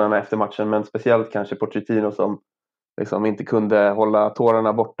bägge tränarna efter matchen, men speciellt kanske Pochettino som liksom inte kunde hålla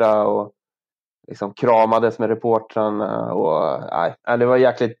tårarna borta och liksom kramades med reportrarna och det var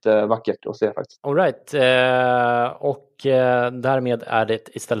jäkligt vackert att se faktiskt. All right. Och därmed är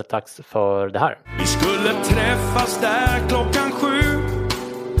det istället dags för det här. Vi skulle träffas där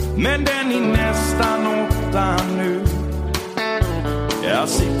 7:00, men den är nästan 8 nu. Jag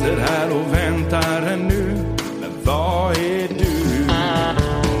sitter här och väntar ännu, men vad är du?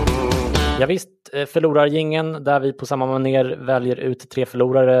 Ja, visst, förlorargingen där vi på samma manér väljer ut 3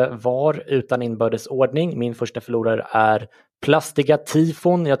 förlorare var utan inbördes ordning. Min första förlorare är plastiga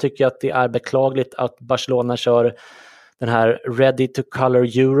tifon. Jag tycker att det är beklagligt att Barcelona kör den här Ready to Color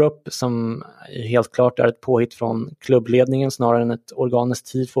Europe som helt klart är ett påhitt från klubbledningen snarare än ett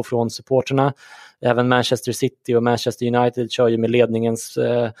organiskt tifo från supporterna. Även Manchester City och Manchester United kör ju med ledningens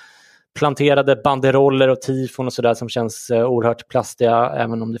planterade banderoller och tifon och sådär som känns oerhört plastiga,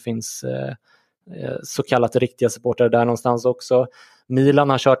 även om det finns så kallat riktiga supportare där någonstans också. Milan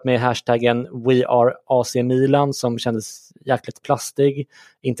har kört med hashtaggen We Are AC Milan som kändes jäkligt plastig.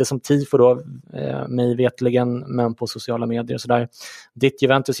 Inte som tifo då, mig vetligen, men på sociala medier och sådär. Ditt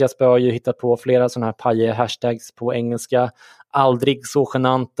Juventus Jesper har ju hittat på flera sådana här pajiga hashtags på engelska. Aldrig så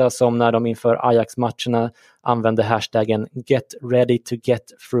genanta som när de inför Ajax-matcherna använde hashtaggen Get Ready to Get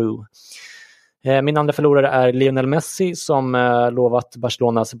Through. Min andra förlorare är Lionel Messi som lovat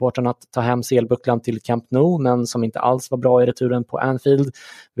Barcelona-supportrarna att ta hem selbucklan till Camp Nou, men som inte alls var bra i returen på Anfield,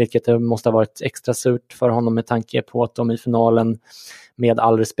 vilket måste ha varit extra surt för honom med tanke på att de i finalen, med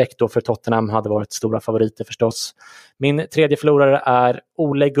all respekt då för Tottenham, hade varit stora favoriter förstås. Min tredje förlorare är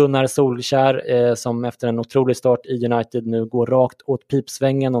Ole Gunnar Solskjær som efter en otrolig start i United nu går rakt åt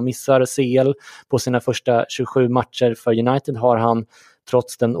pipsvängen och missar CL. På sina första 27 matcher för United har han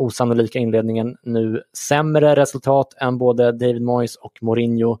trots den osannolika inledningen nu sämre resultat än både David Moyes och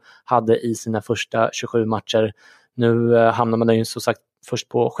Mourinho hade i sina första 27 matcher. Nu hamnar man ju som sagt först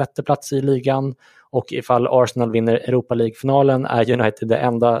på 6:e plats i ligan, och ifall Arsenal vinner Europa League-finalen är United det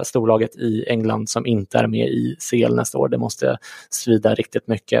enda storlaget i England som inte är med i CL nästa år. Det måste svida riktigt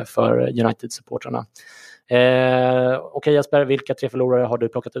mycket för United-supportrarna. Okej Jesper, vilka 3 förlorare har du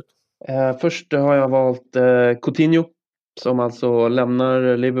plockat ut? Först har jag valt Coutinho som alltså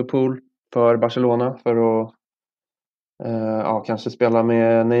lämnar Liverpool för Barcelona för att kanske spela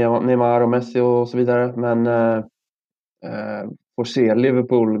med Neymar och Messi och så vidare, men får se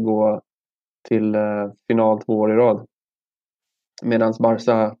Liverpool gå till final 2 år i rad medan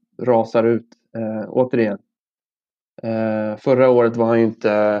Barca rasar ut återigen. Förra året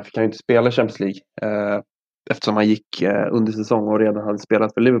fick han inte spela Champions League eftersom han gick under säsong och redan hade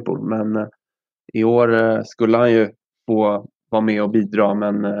spelat för Liverpool, men i år skulle han ju få vara med och bidra,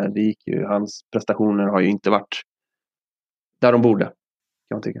 men det gick ju, hans prestationer har ju inte varit där de borde, kan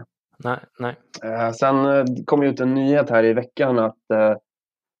man tycka. Nej. Sen kom ju ut en nyhet här i veckan att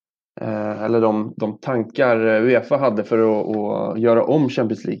eller de tankar UEFA hade för att göra om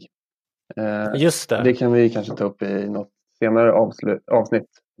Champions League. Just det. Det kan vi kanske ta upp i något senare avsnitt.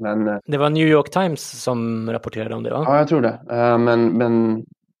 Men, det var New York Times som rapporterade om det, va? Ja, jag tror det. Men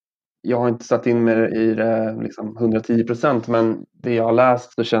jag har inte satt in mig i det liksom 110%, men det jag har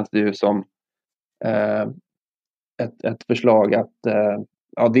läst så känns det ju som ett förslag att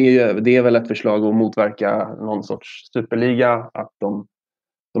det är väl ett förslag att motverka någon sorts superliga, att de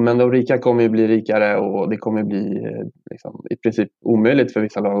Men de rika kommer ju bli rikare och det kommer bli liksom, i princip omöjligt för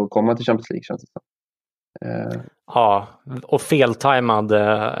vissa lag att komma till Champions League, känns det som. Ja, och feltajmad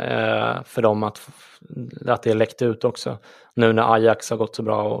för dem att det är läckt ut också. Nu när Ajax har gått så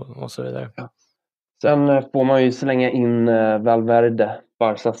bra och så vidare. Ja. Sen får man ju slänga in Valverde,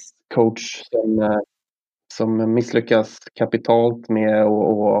 Barças coach, som misslyckas kapitalt med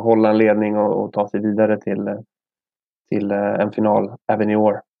att hålla en ledning och ta sig vidare till en final även i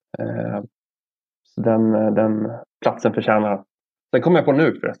år. Så den platsen förtjänar. Sen kommer jag på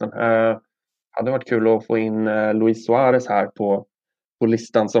nu förresten. Hade varit kul att få in Luis Suarez här på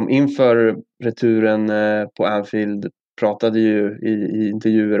listan, som inför returen på Anfield pratade ju i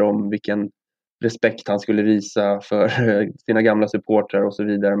intervjuer om vilken respekt han skulle visa för sina gamla supportrar och så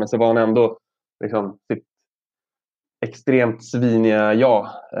vidare. Men så var han ändå liksom sitt extremt sviniga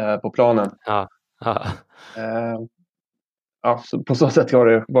på planen. Ja. Så på så sätt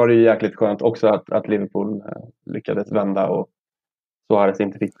var det ju jäkligt skönt också att Liverpool lyckades vända och Suarez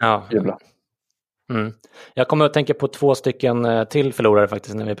inte fick jubla. Mm. Jag kommer att tänka på 2 stycken till förlorare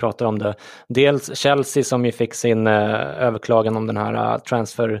faktiskt när vi pratar om det. Dels Chelsea som ju fick sin överklagan om den här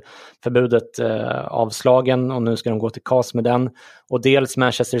transferförbudet avslagen och nu ska de gå till KAS med den. Och dels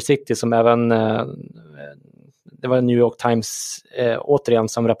Manchester City som även, det var New York Times återigen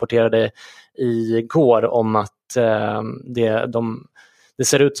som rapporterade igår om att det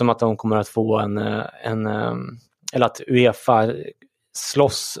ser ut som att de kommer att få eller att UEFA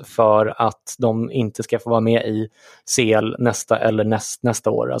slåss för att de inte ska få vara med i CL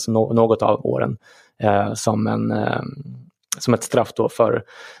nästa år, alltså något av åren, som ett straff då för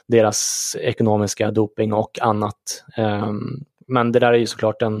deras ekonomiska doping och annat. Men det där är ju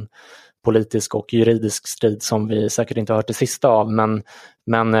såklart en politisk och juridisk strid som vi säkert inte har hört det sista av,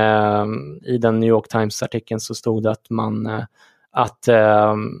 men i den New York Times-artikeln så stod det att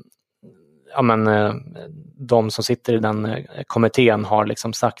de som sitter i den kommittén har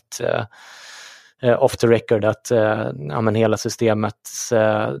liksom sagt off the record att hela systemets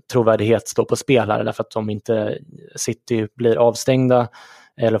trovärdighet står på spel här, därför att om inte City blir avstängda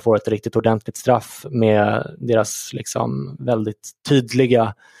eller får ett riktigt ordentligt straff med deras liksom väldigt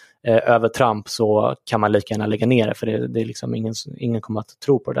tydliga övertramp, så kan man lika gärna lägga ner det, för det är liksom ingen kommer att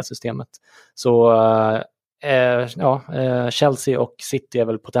tro på det där systemet. Så Chelsea och City är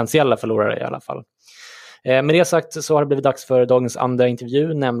väl potentiella förlorare i alla fall. Med det sagt så har det blivit dags för dagens andra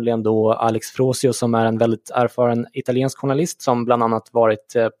intervju, nämligen då Alex Frosio som är en väldigt erfaren italiensk journalist som bland annat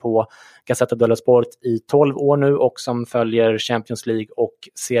varit på Gazzetta dello Sport i 12 år nu och som följer Champions League och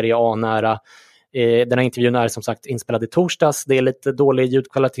Serie A nära. Den här intervjun är som sagt inspelad i torsdags. Det är lite dålig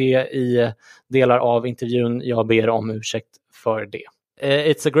ljudkvalitet i delar av intervjun. Jag ber om ursäkt för det.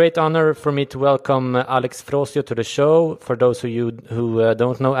 It's a great honor for me to welcome Alex Frosio to the show. For those of you who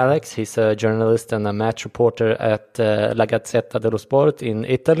don't know Alex, he's a journalist and a match reporter at La Gazzetta dello Sport in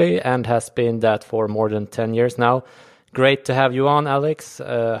Italy and has been that for more than 10 years now. Great to have you on, Alex.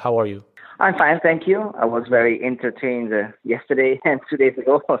 How are you? I'm fine, thank you. I was very entertained yesterday and 2 days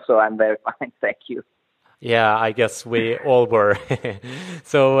ago, so I'm very fine, thank you. Yeah, I guess we all were.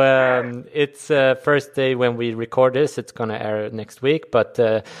 So it's first day when we record this. It's going to air next week. But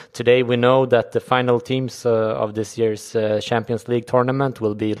today we know that the final teams of this year's Champions League tournament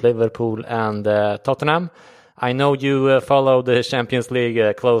will be Liverpool and Tottenham. I know you follow the Champions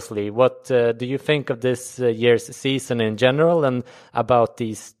League closely. What do you think of this year's season in general and about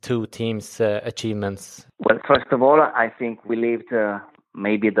these two teams' achievements? Well, first of all, I think we lived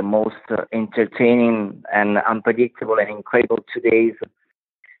maybe the most entertaining and unpredictable and incredible 2 days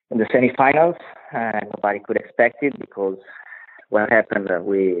in the semifinals. Nobody could expect it because what happened,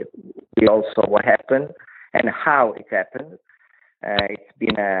 we all saw what happened and how it happened. It's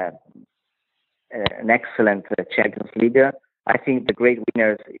been an excellent Champions League. I think the great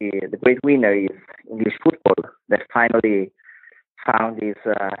winner is English football that finally found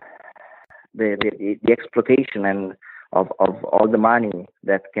the exploitation and of all the money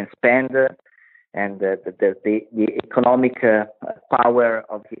that can spend and the economic power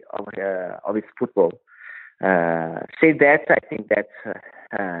of its football. Say that, I think that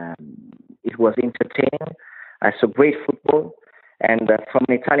it was entertaining. I saw great football, and from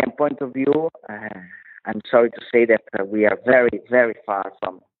an Italian point of view, I'm sorry to say that we are very, very far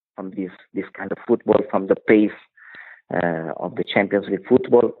from this kind of football, from the pace of the Champions League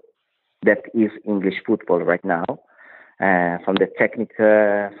football that is English football right now. From the technique,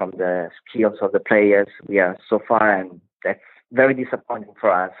 from the skills of the players, we are so far, and that's very disappointing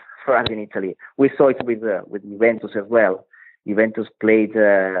for us in Italy. We saw it with Juventus as well. Juventus played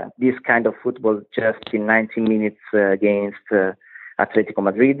this kind of football just in 90 minutes against Atletico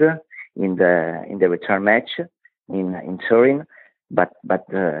Madrid in the return match in Turin, but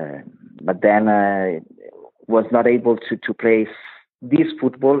then was not able to play this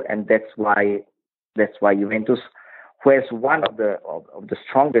football, and that's why Juventus, who has one of the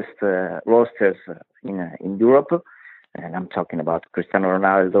strongest rosters in Europe, and I'm talking about Cristiano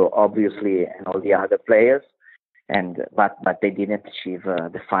Ronaldo, obviously, and all the other players. But they didn't achieve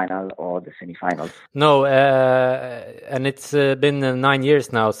the final or the semifinals. No, and it's been 9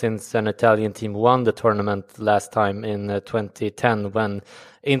 years now since an Italian team won the tournament last time in 2010 when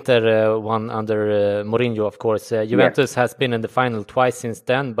Inter won under Mourinho, of course. Juventus has been in the final twice since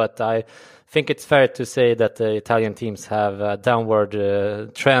then, but I think it's fair to say that the Italian teams have a downward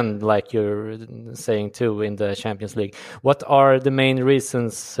trend, like you're saying too, in the Champions League. What are the main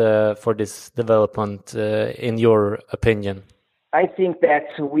reasons for this development, in your opinion? I think that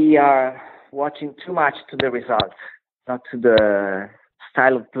we are watching too much to the results, not to the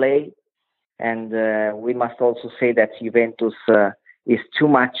style of play. And we must also say that Juventus is too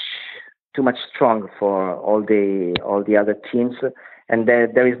much strong for all the other teams. And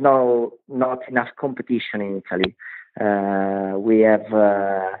there is not enough competition in Italy. We have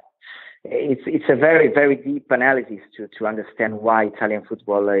it's a very, very deep analysis to understand why Italian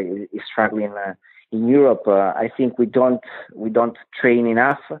football is struggling in Europe. I think we don't train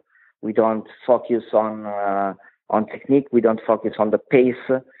enough. We don't focus on technique. We don't focus on the pace.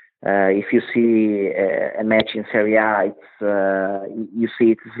 If you see a match in Serie A, you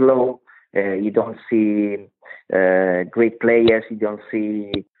see it's slow. You don't see great players. You don't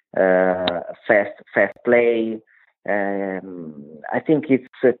see fast play. I think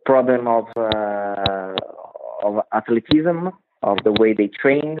it's a problem of athleticism, of the way they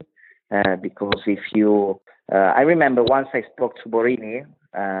train. Because if you, I remember once I spoke to Borini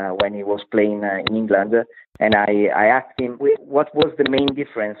when he was playing in England, and I asked him what was the main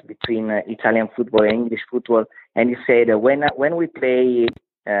difference between Italian football and English football, and he said when we play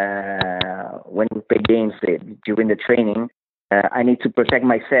games during the training, I need to protect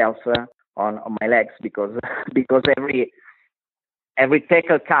myself on my legs because every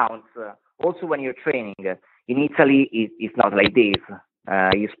tackle counts. Also, when you're training in Italy, it's not like this.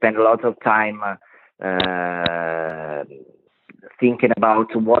 You spend a lot of time thinking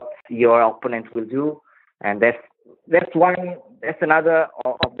about what your opponent will do, and that's another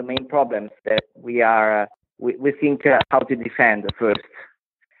of the main problems that we think how to defend first,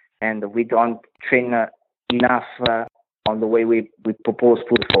 and we don't train enough on the way we propose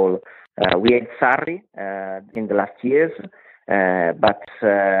football. We had Sarri in the last years, but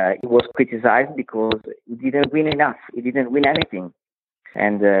he was criticized because he didn't win enough. He didn't win anything.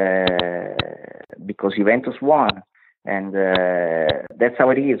 And because Juventus won, and that's how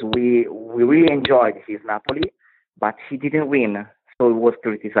it is. We really enjoyed his Napoli, but he didn't win, so he was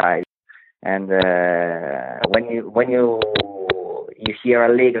criticized. And when you hear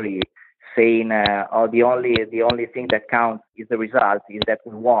Allegri saying, the only thing that counts is the result, is that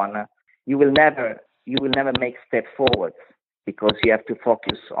we won, you will never make step forwards, because you have to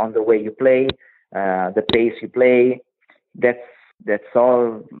focus on the way you play, the pace you play. That's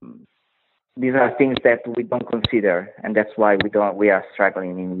all. These are things that we don't consider, and that's why we are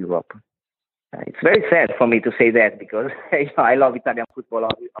struggling in Europe. It's very sad for me to say that, because I love Italian football,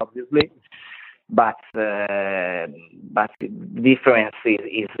 obviously, but the difference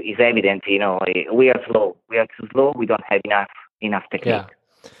is evident. We are slow. We are too slow. We don't have enough technique.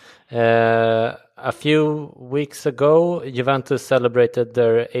 Yeah. A few weeks ago, Juventus celebrated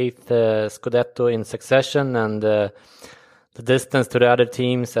their 8th Scudetto in succession, and the distance to the other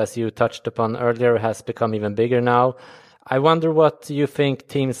teams, as you touched upon earlier, has become even bigger now. I wonder what you think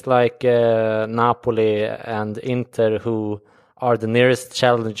teams like Napoli and Inter, who are the nearest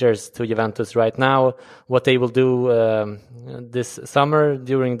challengers to Juventus right now, what they will do this summer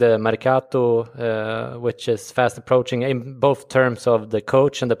during the Mercato, which is fast approaching in both terms of the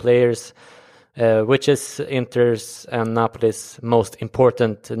coach and the players. Which is Inter's and Napoli's most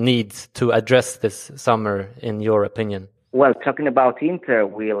important needs to address this summer, in your opinion? Well, talking about Inter,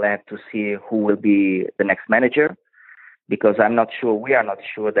 we'll have to see who will be the next manager, because we are not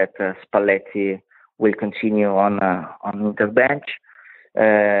sure that Spalletti will continue on Inter's bench.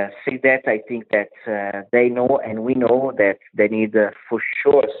 Say that, I think that they know, and we know, that they need for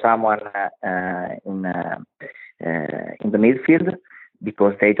sure someone in the midfield,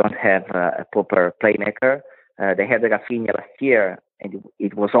 because they don't have a proper playmaker. They had Rafinha last year, and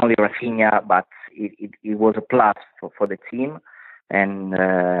it was only Rafinha, but it was a plus for the team. And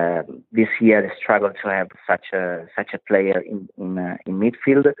this year they struggled to have such a player in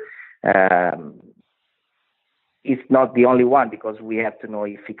midfield. it's not the only one, because we have to know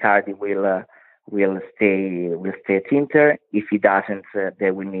if Icardi will stay at Inter. If he doesn't,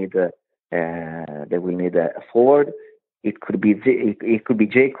 they will need a forward. It could be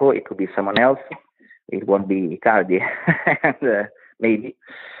Dzeko, it could be someone else. It won't be Icardi, and, maybe.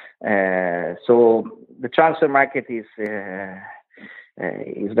 So the transfer market is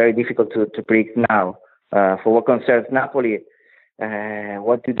very difficult to predict now. For what concerns Napoli,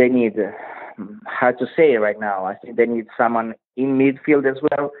 what do they need? Hard to say right now. I think they need someone in midfield as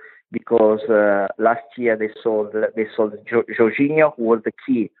well, because last year they sold Jorginho, who was the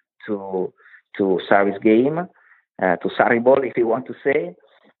key to Sarri's game, to Sarri ball, if you want to say.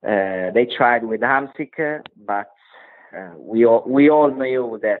 They tried with Hamsik, but we all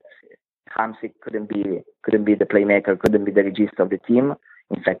knew that Hamsik couldn't be the playmaker, couldn't be the regista of the team.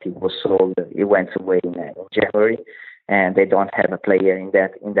 In fact, he was sold. He went away in January, and they don't have a player in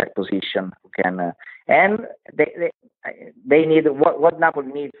that position who can. And they need what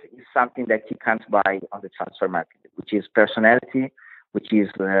Napoli needs is something that you can't buy on the transfer market, which is personality, which is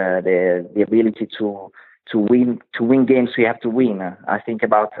the ability to win games. You have to win. I think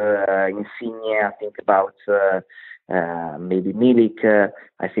about Insigne. I think about maybe Milik.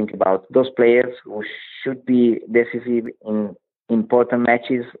 I think about those players who should be decisive in important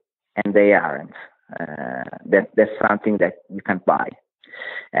matches, and they aren't. That's something that you can't buy.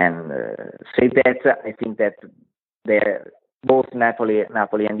 And say that, I think that both Napoli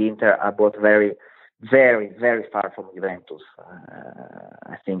and Inter are both very, very, very far from Juventus.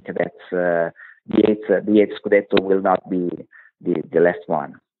 I think that the eighth Scudetto will not be the last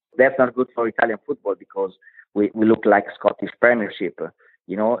one. That's not good for Italian football, because we look like Scottish Premiership.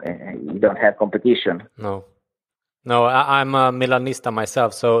 You don't have competition. No, I'm a Milanista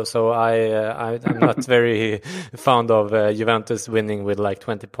myself, so I'm not very fond of Juventus winning with like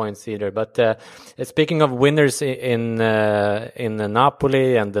 20 points either. But speaking of winners in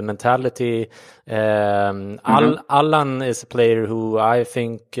Napoli and the mentality, Allan is a player who I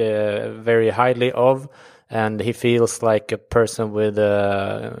think very highly of, and he feels like a person with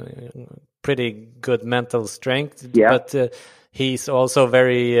pretty good mental strength. Yeah. But he's also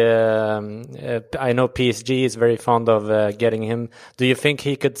very, I know PSG is very fond of getting him. Do you think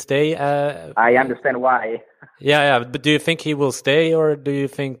he could stay? I understand why. Yeah. But do you think he will stay, or do you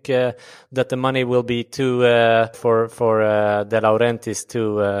think that the money will be too for De Laurentiis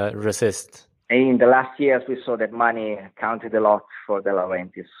to resist? In the last years, we saw that money counted a lot for De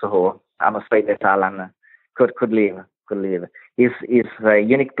Laurentiis. So I'm afraid that Allan could leave. He's a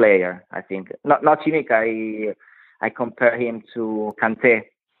unique player, I think. Not unique. I compare him to Kanté,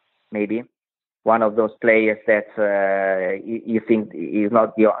 maybe one of those players that you think is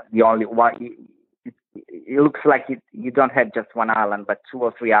not the only one. It looks like you don't have just one Allan, but two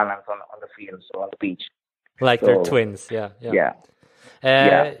or three Allans on the field, so on the pitch. Like they're twins, yeah. He's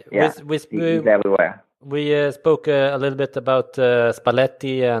everywhere. We spoke a little bit about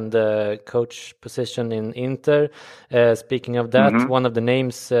Spalletti and coach position in Inter. Speaking of that, one of the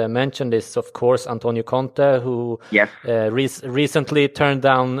names mentioned is, of course, Antonio Conte, who recently turned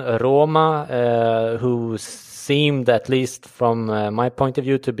down Roma, who seemed, at least from my point of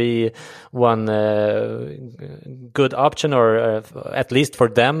view, to be one good option, or at least for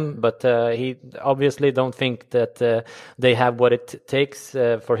them. But he obviously don't think that they have what it takes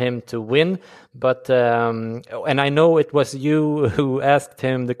for him to win. But and I know it was you who asked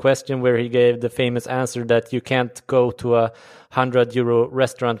him the question where he gave the famous answer that you can't go to a €100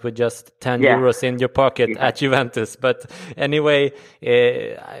 restaurant with just 10 euros in your pocket at Juventus. But anyway,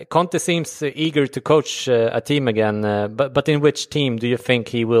 Conte seems eager to coach a team again. But in which team do you think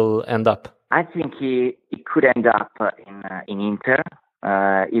he will end up? I think he could end up in Inter,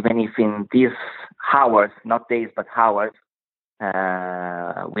 even if in these hours, not days, but hours,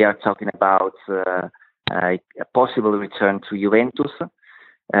 we are talking about a possible return to Juventus.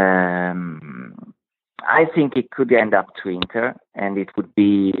 I think it could end up to Inter, and it would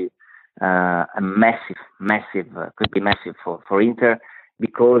be a massive, could be massive for Inter,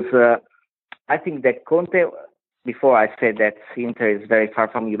 because I think that Conte, before I said that Inter is very far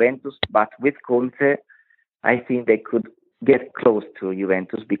from Juventus, but with Conte, I think they could get close to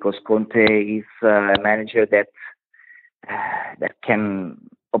Juventus, because Conte is a manager that can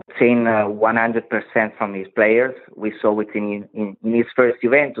obtain 100% from his players. We saw it in his first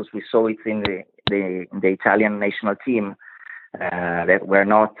Juventus. We saw it in the Italian national team that were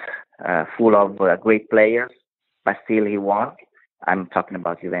not full of great players, but still he won. I'm talking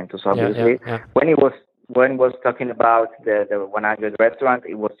about Juventus, obviously. Yeah. When he was talking about the 100 restaurant,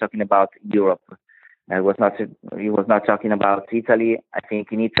 he was talking about Europe. He was not talking about Italy. I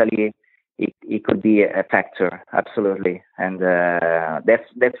think in Italy it could be a factor, absolutely. And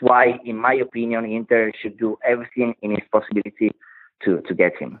that's why, in my opinion, Inter should do everything in its possibility to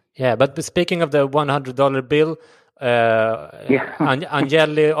get him. Yeah, but speaking of the $100 bill,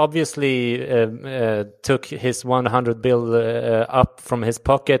 Agnelli obviously took his 100 bill up from his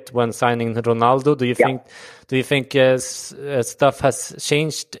pocket when signing Ronaldo. Do you think stuff has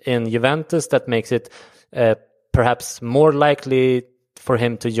changed in Juventus that makes it perhaps more likely for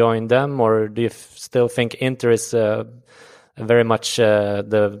him to join them, or do you still think Inter is very much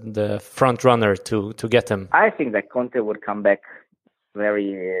the front runner to get him? I think that Conte would come back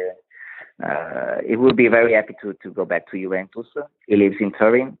he would be very happy to go back to Juventus. He lives in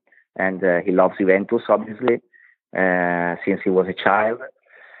Turin, and he loves Juventus, obviously, since he was a child.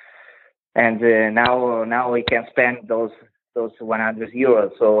 And now he can spend those 100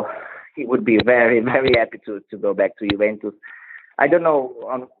 euros. So he would be very, very happy to go back to Juventus. I don't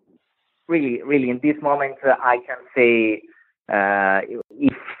know. Really, in this moment, I can say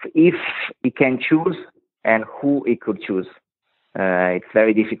if he can choose and who he could choose. It's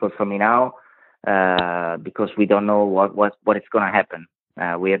very difficult for me now because we don't know what is going to happen.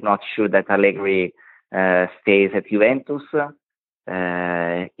 We are not sure that Allegri stays at Juventus.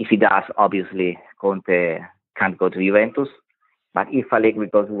 If he does, obviously Conte can't go to Juventus. But if Allegri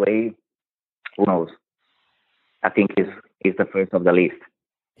goes away, who knows? I think he's the first of the list.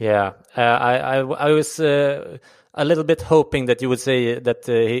 Yeah, I was a little bit hoping that you would say that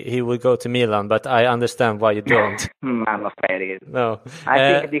he would go to Milan, but I understand why you don't. I'm afraid it is. No.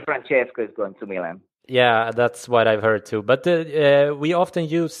 I think Di Francesco is going to Milan. Yeah, that's what I've heard too. But we often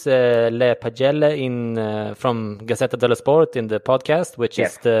use Le Pagelle from Gazzetta dello Sport in the podcast, which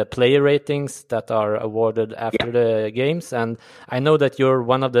is the player ratings that are awarded after the games. And I know that you're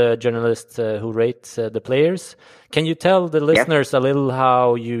one of the journalists who rates the players. Can you tell the listeners a little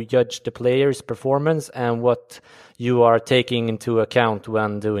how you judge the players' performance and what you are taking into account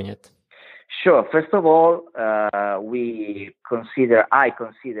when doing it? Sure. First of all, we consider in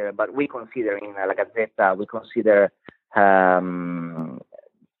La Gazzetta, we consider how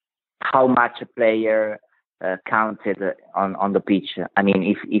much a player counted on the pitch. I mean,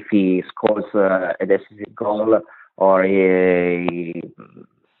 if he scores a decisive goal or he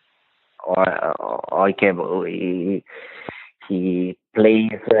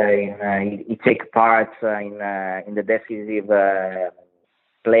plays, he takes part in the decisive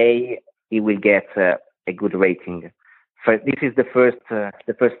play, he will get a good rating. This is the first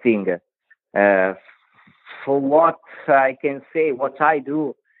thing. For what I can say, what I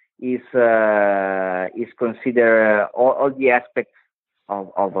do is consider all the aspects of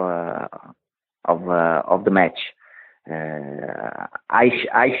the match. I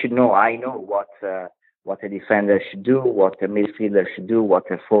know what a defender should do, what a midfielder should do,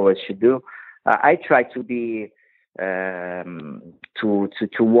 what a forward should do. I try to be to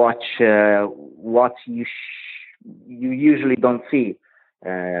watch what you usually don't see.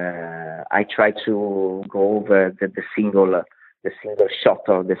 I try to go over the single shot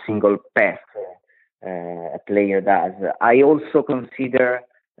or the single pass a player does. I also consider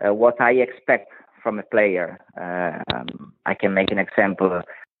what I expect from a player. I can make an example.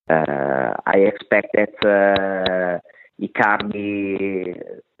 I expect that Icardi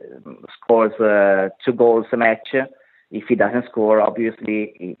scores 2 goals a match. If he doesn't score,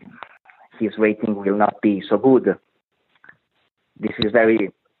 obviously his rating will not be so good. This is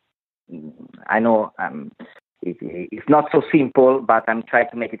very, I know it's not so simple, but I'm trying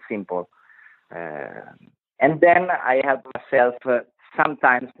to make it simple. And then I help myself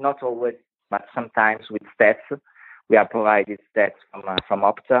sometimes, not always, but sometimes with stats. We are provided stats from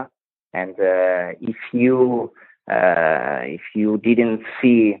Opta, and if you didn't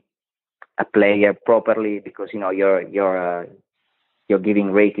see a player properly, because you're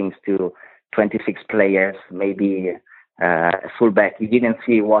giving ratings to 26 players, maybe a fullback, you didn't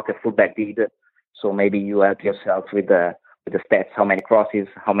see what a fullback did, so maybe you help yourself with the stats, how many crosses,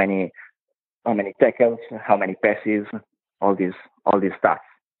 how many tackles, how many passes, all these stuff.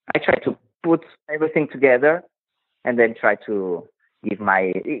 I try to put everything together and then try to give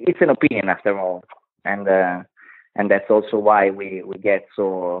it's an opinion after all, and that's also why we get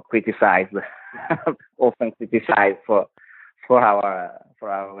so criticized, often criticized for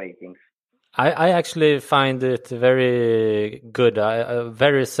our ratings. I actually find it very good.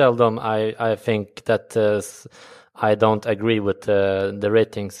 Very seldom I think that I don't agree with the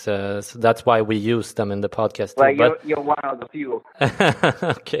ratings, so that's why we use them in the podcast. Well, you're one of the few.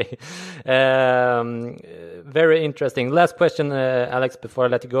 Okay. Very interesting. Last question, Alex, before I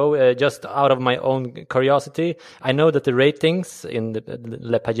let you go. Just out of my own curiosity, I know that the ratings in the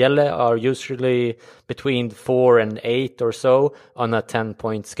Le Pagelle are usually between 4 and 8 or so on a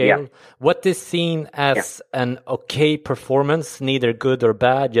 10-point scale. Yeah. What is seen as an okay performance, neither good or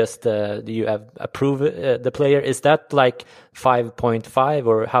bad, just do you approve the player? Is that like 5.5,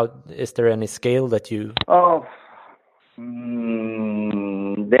 or how is there any scale that you...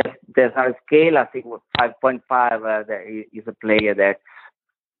 There's a scale. I think 5.5 is a player that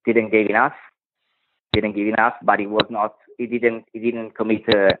didn't give enough, but he didn't commit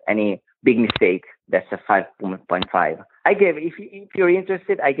any big mistake. That's a 5.5. I gave, if you're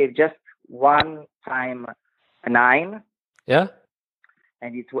interested, I gave just one time a 9. Yeah.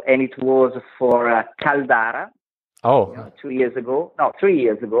 And it was for Caldara. Oh. 3 years ago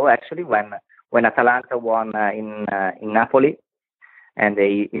actually, when Atalanta won in Napoli, and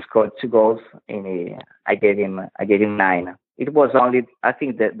he scored 2 goals. I gave him 9. It was only, I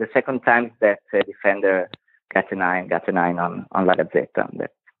think, the second time that a defender got a 9 on La Gazzetta.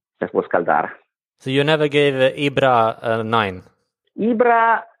 That was Caldara. So you never gave Ibra a 9?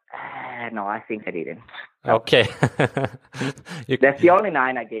 Ibra, no, I think I didn't. No. Okay. That's the only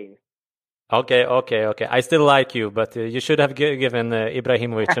 9 I gave. Okay. I still like you, but you should have given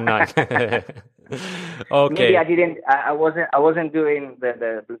Ibrahimovic a 9. Okay. Maybe I didn't. I wasn't doing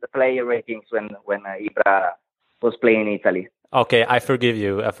the player ratings when Ibra was playing in Italy. Okay, I forgive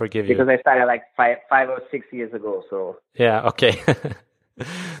you. Because I started like 5 or 6 years ago. So yeah, okay.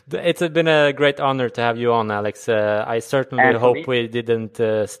 It's been a great honor to have you on, Alex. I certainly hope we didn't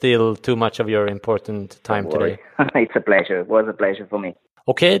steal too much of your important time today. It's a pleasure. It was a pleasure for me.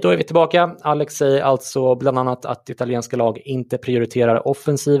 Okej, då är vi tillbaka. Alex säger alltså bland annat att italienska lag inte prioriterar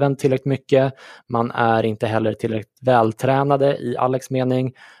offensiven tillräckligt mycket. Man är inte heller tillräckligt vältränade i Alex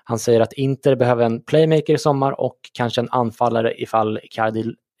mening. Han säger att Inter behöver en playmaker i sommar och kanske en anfallare ifall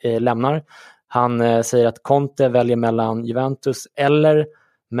Icardi lämnar. Han säger att Conte väljer mellan Juventus eller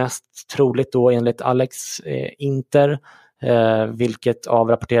mest troligt då enligt Alex Inter. Vilket av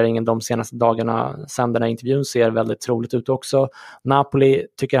rapporteringen de senaste dagarna sedan den här intervjun ser väldigt troligt ut också. Napoli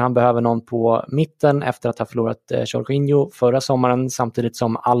tycker han behöver någon på mitten efter att ha förlorat Jorginho förra sommaren, samtidigt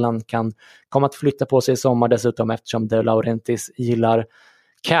som Allan kan komma att flytta på sig i sommar dessutom, eftersom De Laurentiis gillar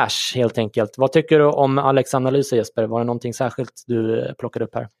cash helt enkelt. Vad tycker du om Alex analys, Jesper? Var det någonting särskilt du plockade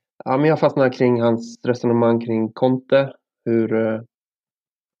upp här? Ja, men jag fastnar kring hans resonemang kring Conte,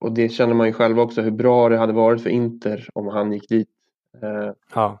 och det känner man ju själv också, hur bra det hade varit för Inter om han gick dit.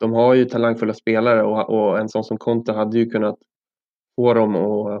 Ja. De har ju talangfulla spelare och en sån som Conte hade ju kunnat få dem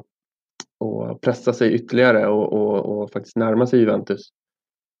att pressa sig ytterligare och faktiskt närma sig Juventus.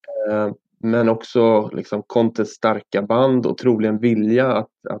 Men också liksom Contes starka band och troligen vilja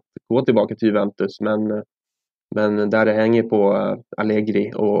att gå tillbaka till Juventus. Men där det hänger på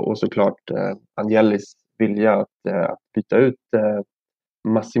Allegri och såklart Angelis vilja att byta ut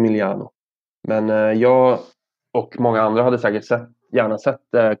Massimiliano. Men jag och många andra hade säkert gärna sett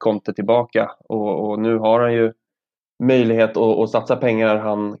Conte tillbaka, och nu har han ju möjlighet att satsa pengar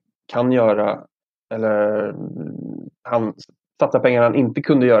han kan göra, eller han satsar pengar han inte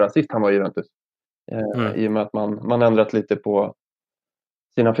kunde göra sist han var i Juventus. I och med att man ändrat lite på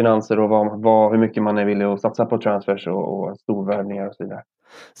sina finanser och hur mycket man är villig att satsa på transfers och storvärvningar och så vidare.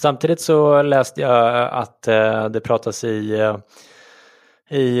 Samtidigt så läste jag att det pratas i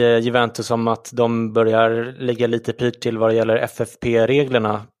Juventus om att de börjar ligga lite pyrt till vad det gäller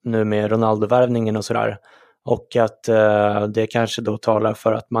FFP-reglerna nu med Ronaldo-värvningen och sådär. Och att det kanske då talar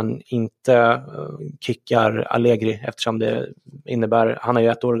för att man inte kickar Allegri, eftersom det innebär, han har ju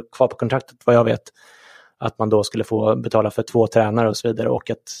 1 år kvar på kontraktet vad jag vet, att man då skulle få betala för 2 tränare och så vidare, och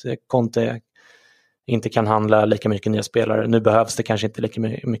att Conte inte kan handla lika mycket nya spelare. Nu behövs det kanske inte lika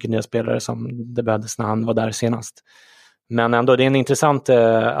mycket nya spelare som det behövdes när han var där senast. Men ändå, det är en intressant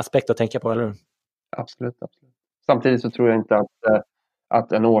aspekt att tänka på, eller hur? Absolut. Samtidigt så tror jag inte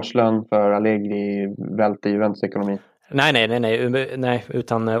att en årslön för Allegri välter Juventus ekonomi. Nej,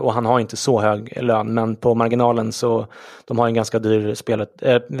 utan, och han har inte så hög lön, men på marginalen så de har en ganska dyr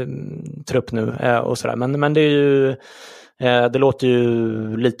trupp nu och sådär. Men det är ju det låter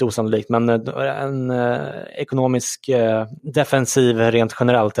ju lite osannolikt, men en ekonomisk defensiv rent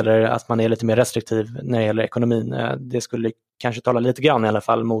generellt, eller att man är lite mer restriktiv när det gäller ekonomin, det skulle kanske tala lite grann i alla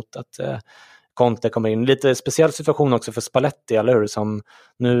fall mot att Conte kommer in. Lite speciell situation också för Spalletti, eller hur? Som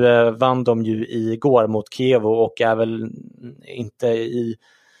nu vann de ju igår mot Chievo och är väl inte i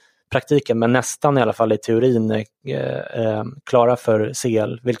praktiken, men nästan i alla fall i teorin klara för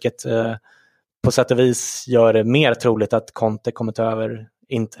CL, vilket på sätt och vis gör det mer troligt att Conte kommer ta över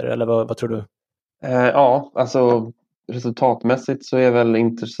Inter, eller vad tror du? Ja, alltså resultatmässigt så är väl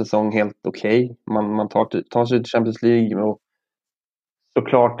Inters säsong helt okej. Man tar sig till Champions League, och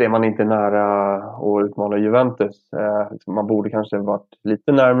såklart är man inte nära att utmana Juventus. Man borde kanske varit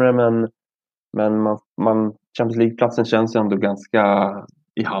lite närmare, men Champions League-platsen känns ändå ganska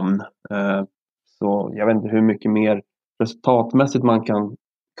i hamn. Så jag vet inte hur mycket mer resultatmässigt man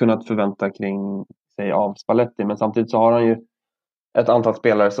kunnat förvänta kring sig av Spalletti. Men samtidigt så har han ju ett antal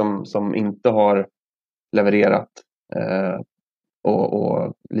spelare som inte har levererat.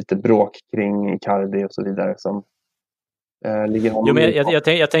 Och lite bråk kring Icardi och så vidare som ligger honom. Jo, men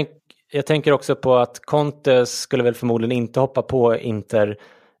jag tänker också på att Conte skulle väl förmodligen inte hoppa på Inter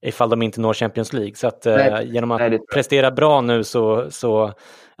ifall de inte når Champions League. Så att genom att prestera bra nu så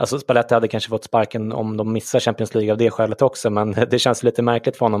alltså Spalletti hade kanske fått sparken om de missar Champions League av det skälet också, men det känns lite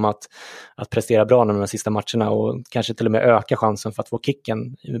märkligt för honom att prestera bra nu de sista matcherna och kanske till och med öka chansen för att få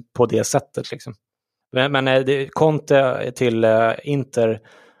kicken på det sättet liksom. Men Conte till Inter,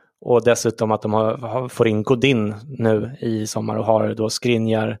 och dessutom att de får in Godin nu i sommar och har då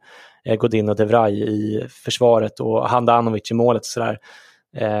Skriniar, Godin och De Vrij i försvaret och Handanovic i målet och sådär.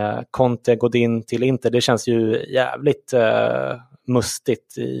 Conte, Godin till Inter, det känns ju jävligt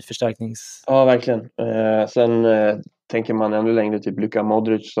mustigt i förstärknings... Ja, verkligen. Sen tänker man ännu längre, typ Luka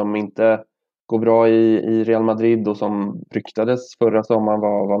Modric som inte går bra i Real Madrid och som ryktades förra sommaren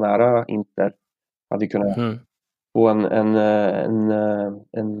var nära Inter. Hade kunnat få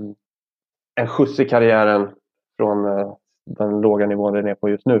en skjuts i karriären från den låga nivån den är på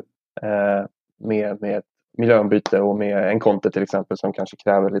just nu. Med miljöombyte och med en Conte till exempel som kanske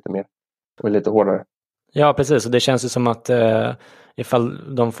kräver lite mer och är lite hårdare. Ja, precis. Och det känns ju som att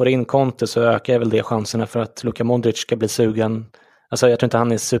ifall de får in Conte så ökar väl det chanserna för att Luka Modric ska bli sugen. Alltså jag tror inte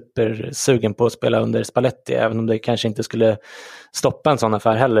han är supersugen på att spela under Spalletti, även om det kanske inte skulle stoppa en sån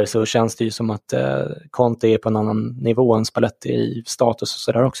affär heller, så känns det ju som att Conte är på en annan nivå än Spalletti i status och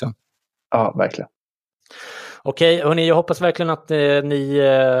sådär också. Ja, verkligen. Okej, hörni, jag hoppas verkligen att ni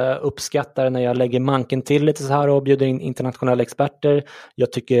uppskattar när jag lägger manken till lite så här och bjuder in internationella experter.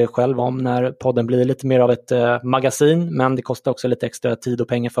 Jag tycker själv om när podden blir lite mer av ett magasin, men det kostar också lite extra tid och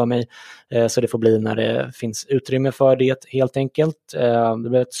pengar för mig. Så det får bli när det finns utrymme för det helt enkelt. Det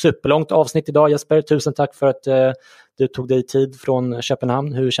blev ett superlångt avsnitt idag, Jesper. Tusen tack för att du tog dig tid från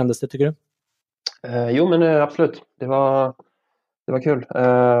Köpenhamn. Hur kändes det, tycker du? Jo, men absolut. Det var kul.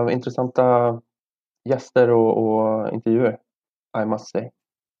 Intressanta gäster och intervjuer, I must say.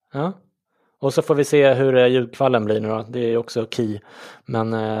 Ja, och så får vi se hur ljudkvallen blir nu då. Det är också key,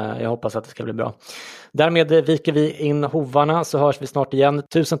 men jag hoppas att det ska bli bra. Därmed viker vi in hovarna, så hörs vi snart igen.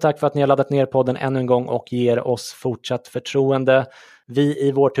 Tusen tack för att ni har laddat ner podden ännu en gång och ger oss fortsatt förtroende. Vi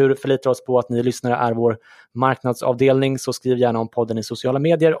i vår tur förlitar oss på att ni lyssnare är vår marknadsavdelning, så skriv gärna om podden i sociala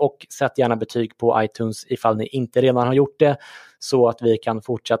medier och sätt gärna betyg på iTunes ifall ni inte redan har gjort det, så att vi kan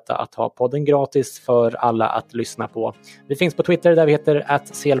fortsätta att ha podden gratis för alla att lyssna på. Vi finns på Twitter där vi heter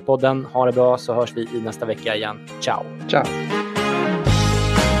 @CL-podden. Ha det bra, så hörs vi i nästa vecka igen. Ciao! Ciao!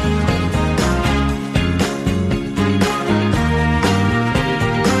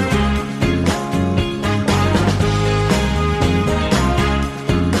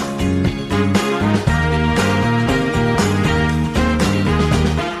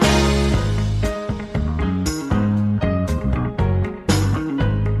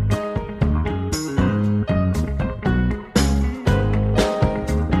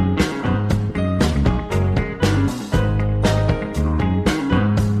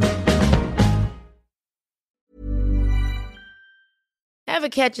 Ever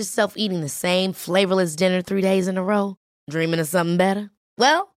catch yourself eating the same flavorless dinner 3 days in a row? Dreaming of something better?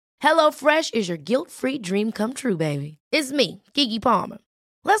 Well, HelloFresh is your guilt-free dream come true, baby. It's me, Keke Palmer.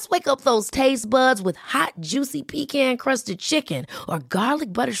 Let's wake up those taste buds with hot, juicy pecan-crusted chicken or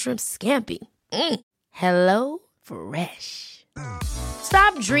garlic butter shrimp scampi. Hello Fresh.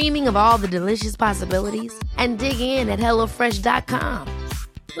 Stop dreaming of all the delicious possibilities and dig in at HelloFresh.com.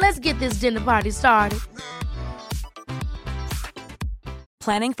 Let's get this dinner party started.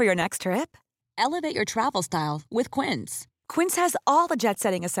 Planning for your next trip? Elevate your travel style with Quince. Quince has all the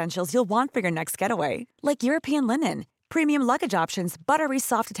jet-setting essentials you'll want for your next getaway, like European linen, premium luggage options, buttery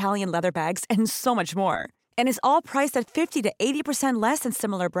soft Italian leather bags, and so much more. And is all priced at 50 to 80% less than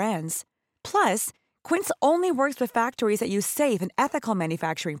similar brands. Plus, Quince only works with factories that use safe and ethical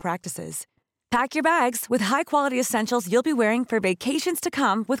manufacturing practices. Pack your bags with high-quality essentials you'll be wearing for vacations to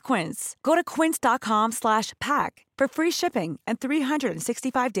come with Quince. Go to quince.com/pack for free shipping and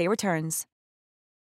 365-day returns.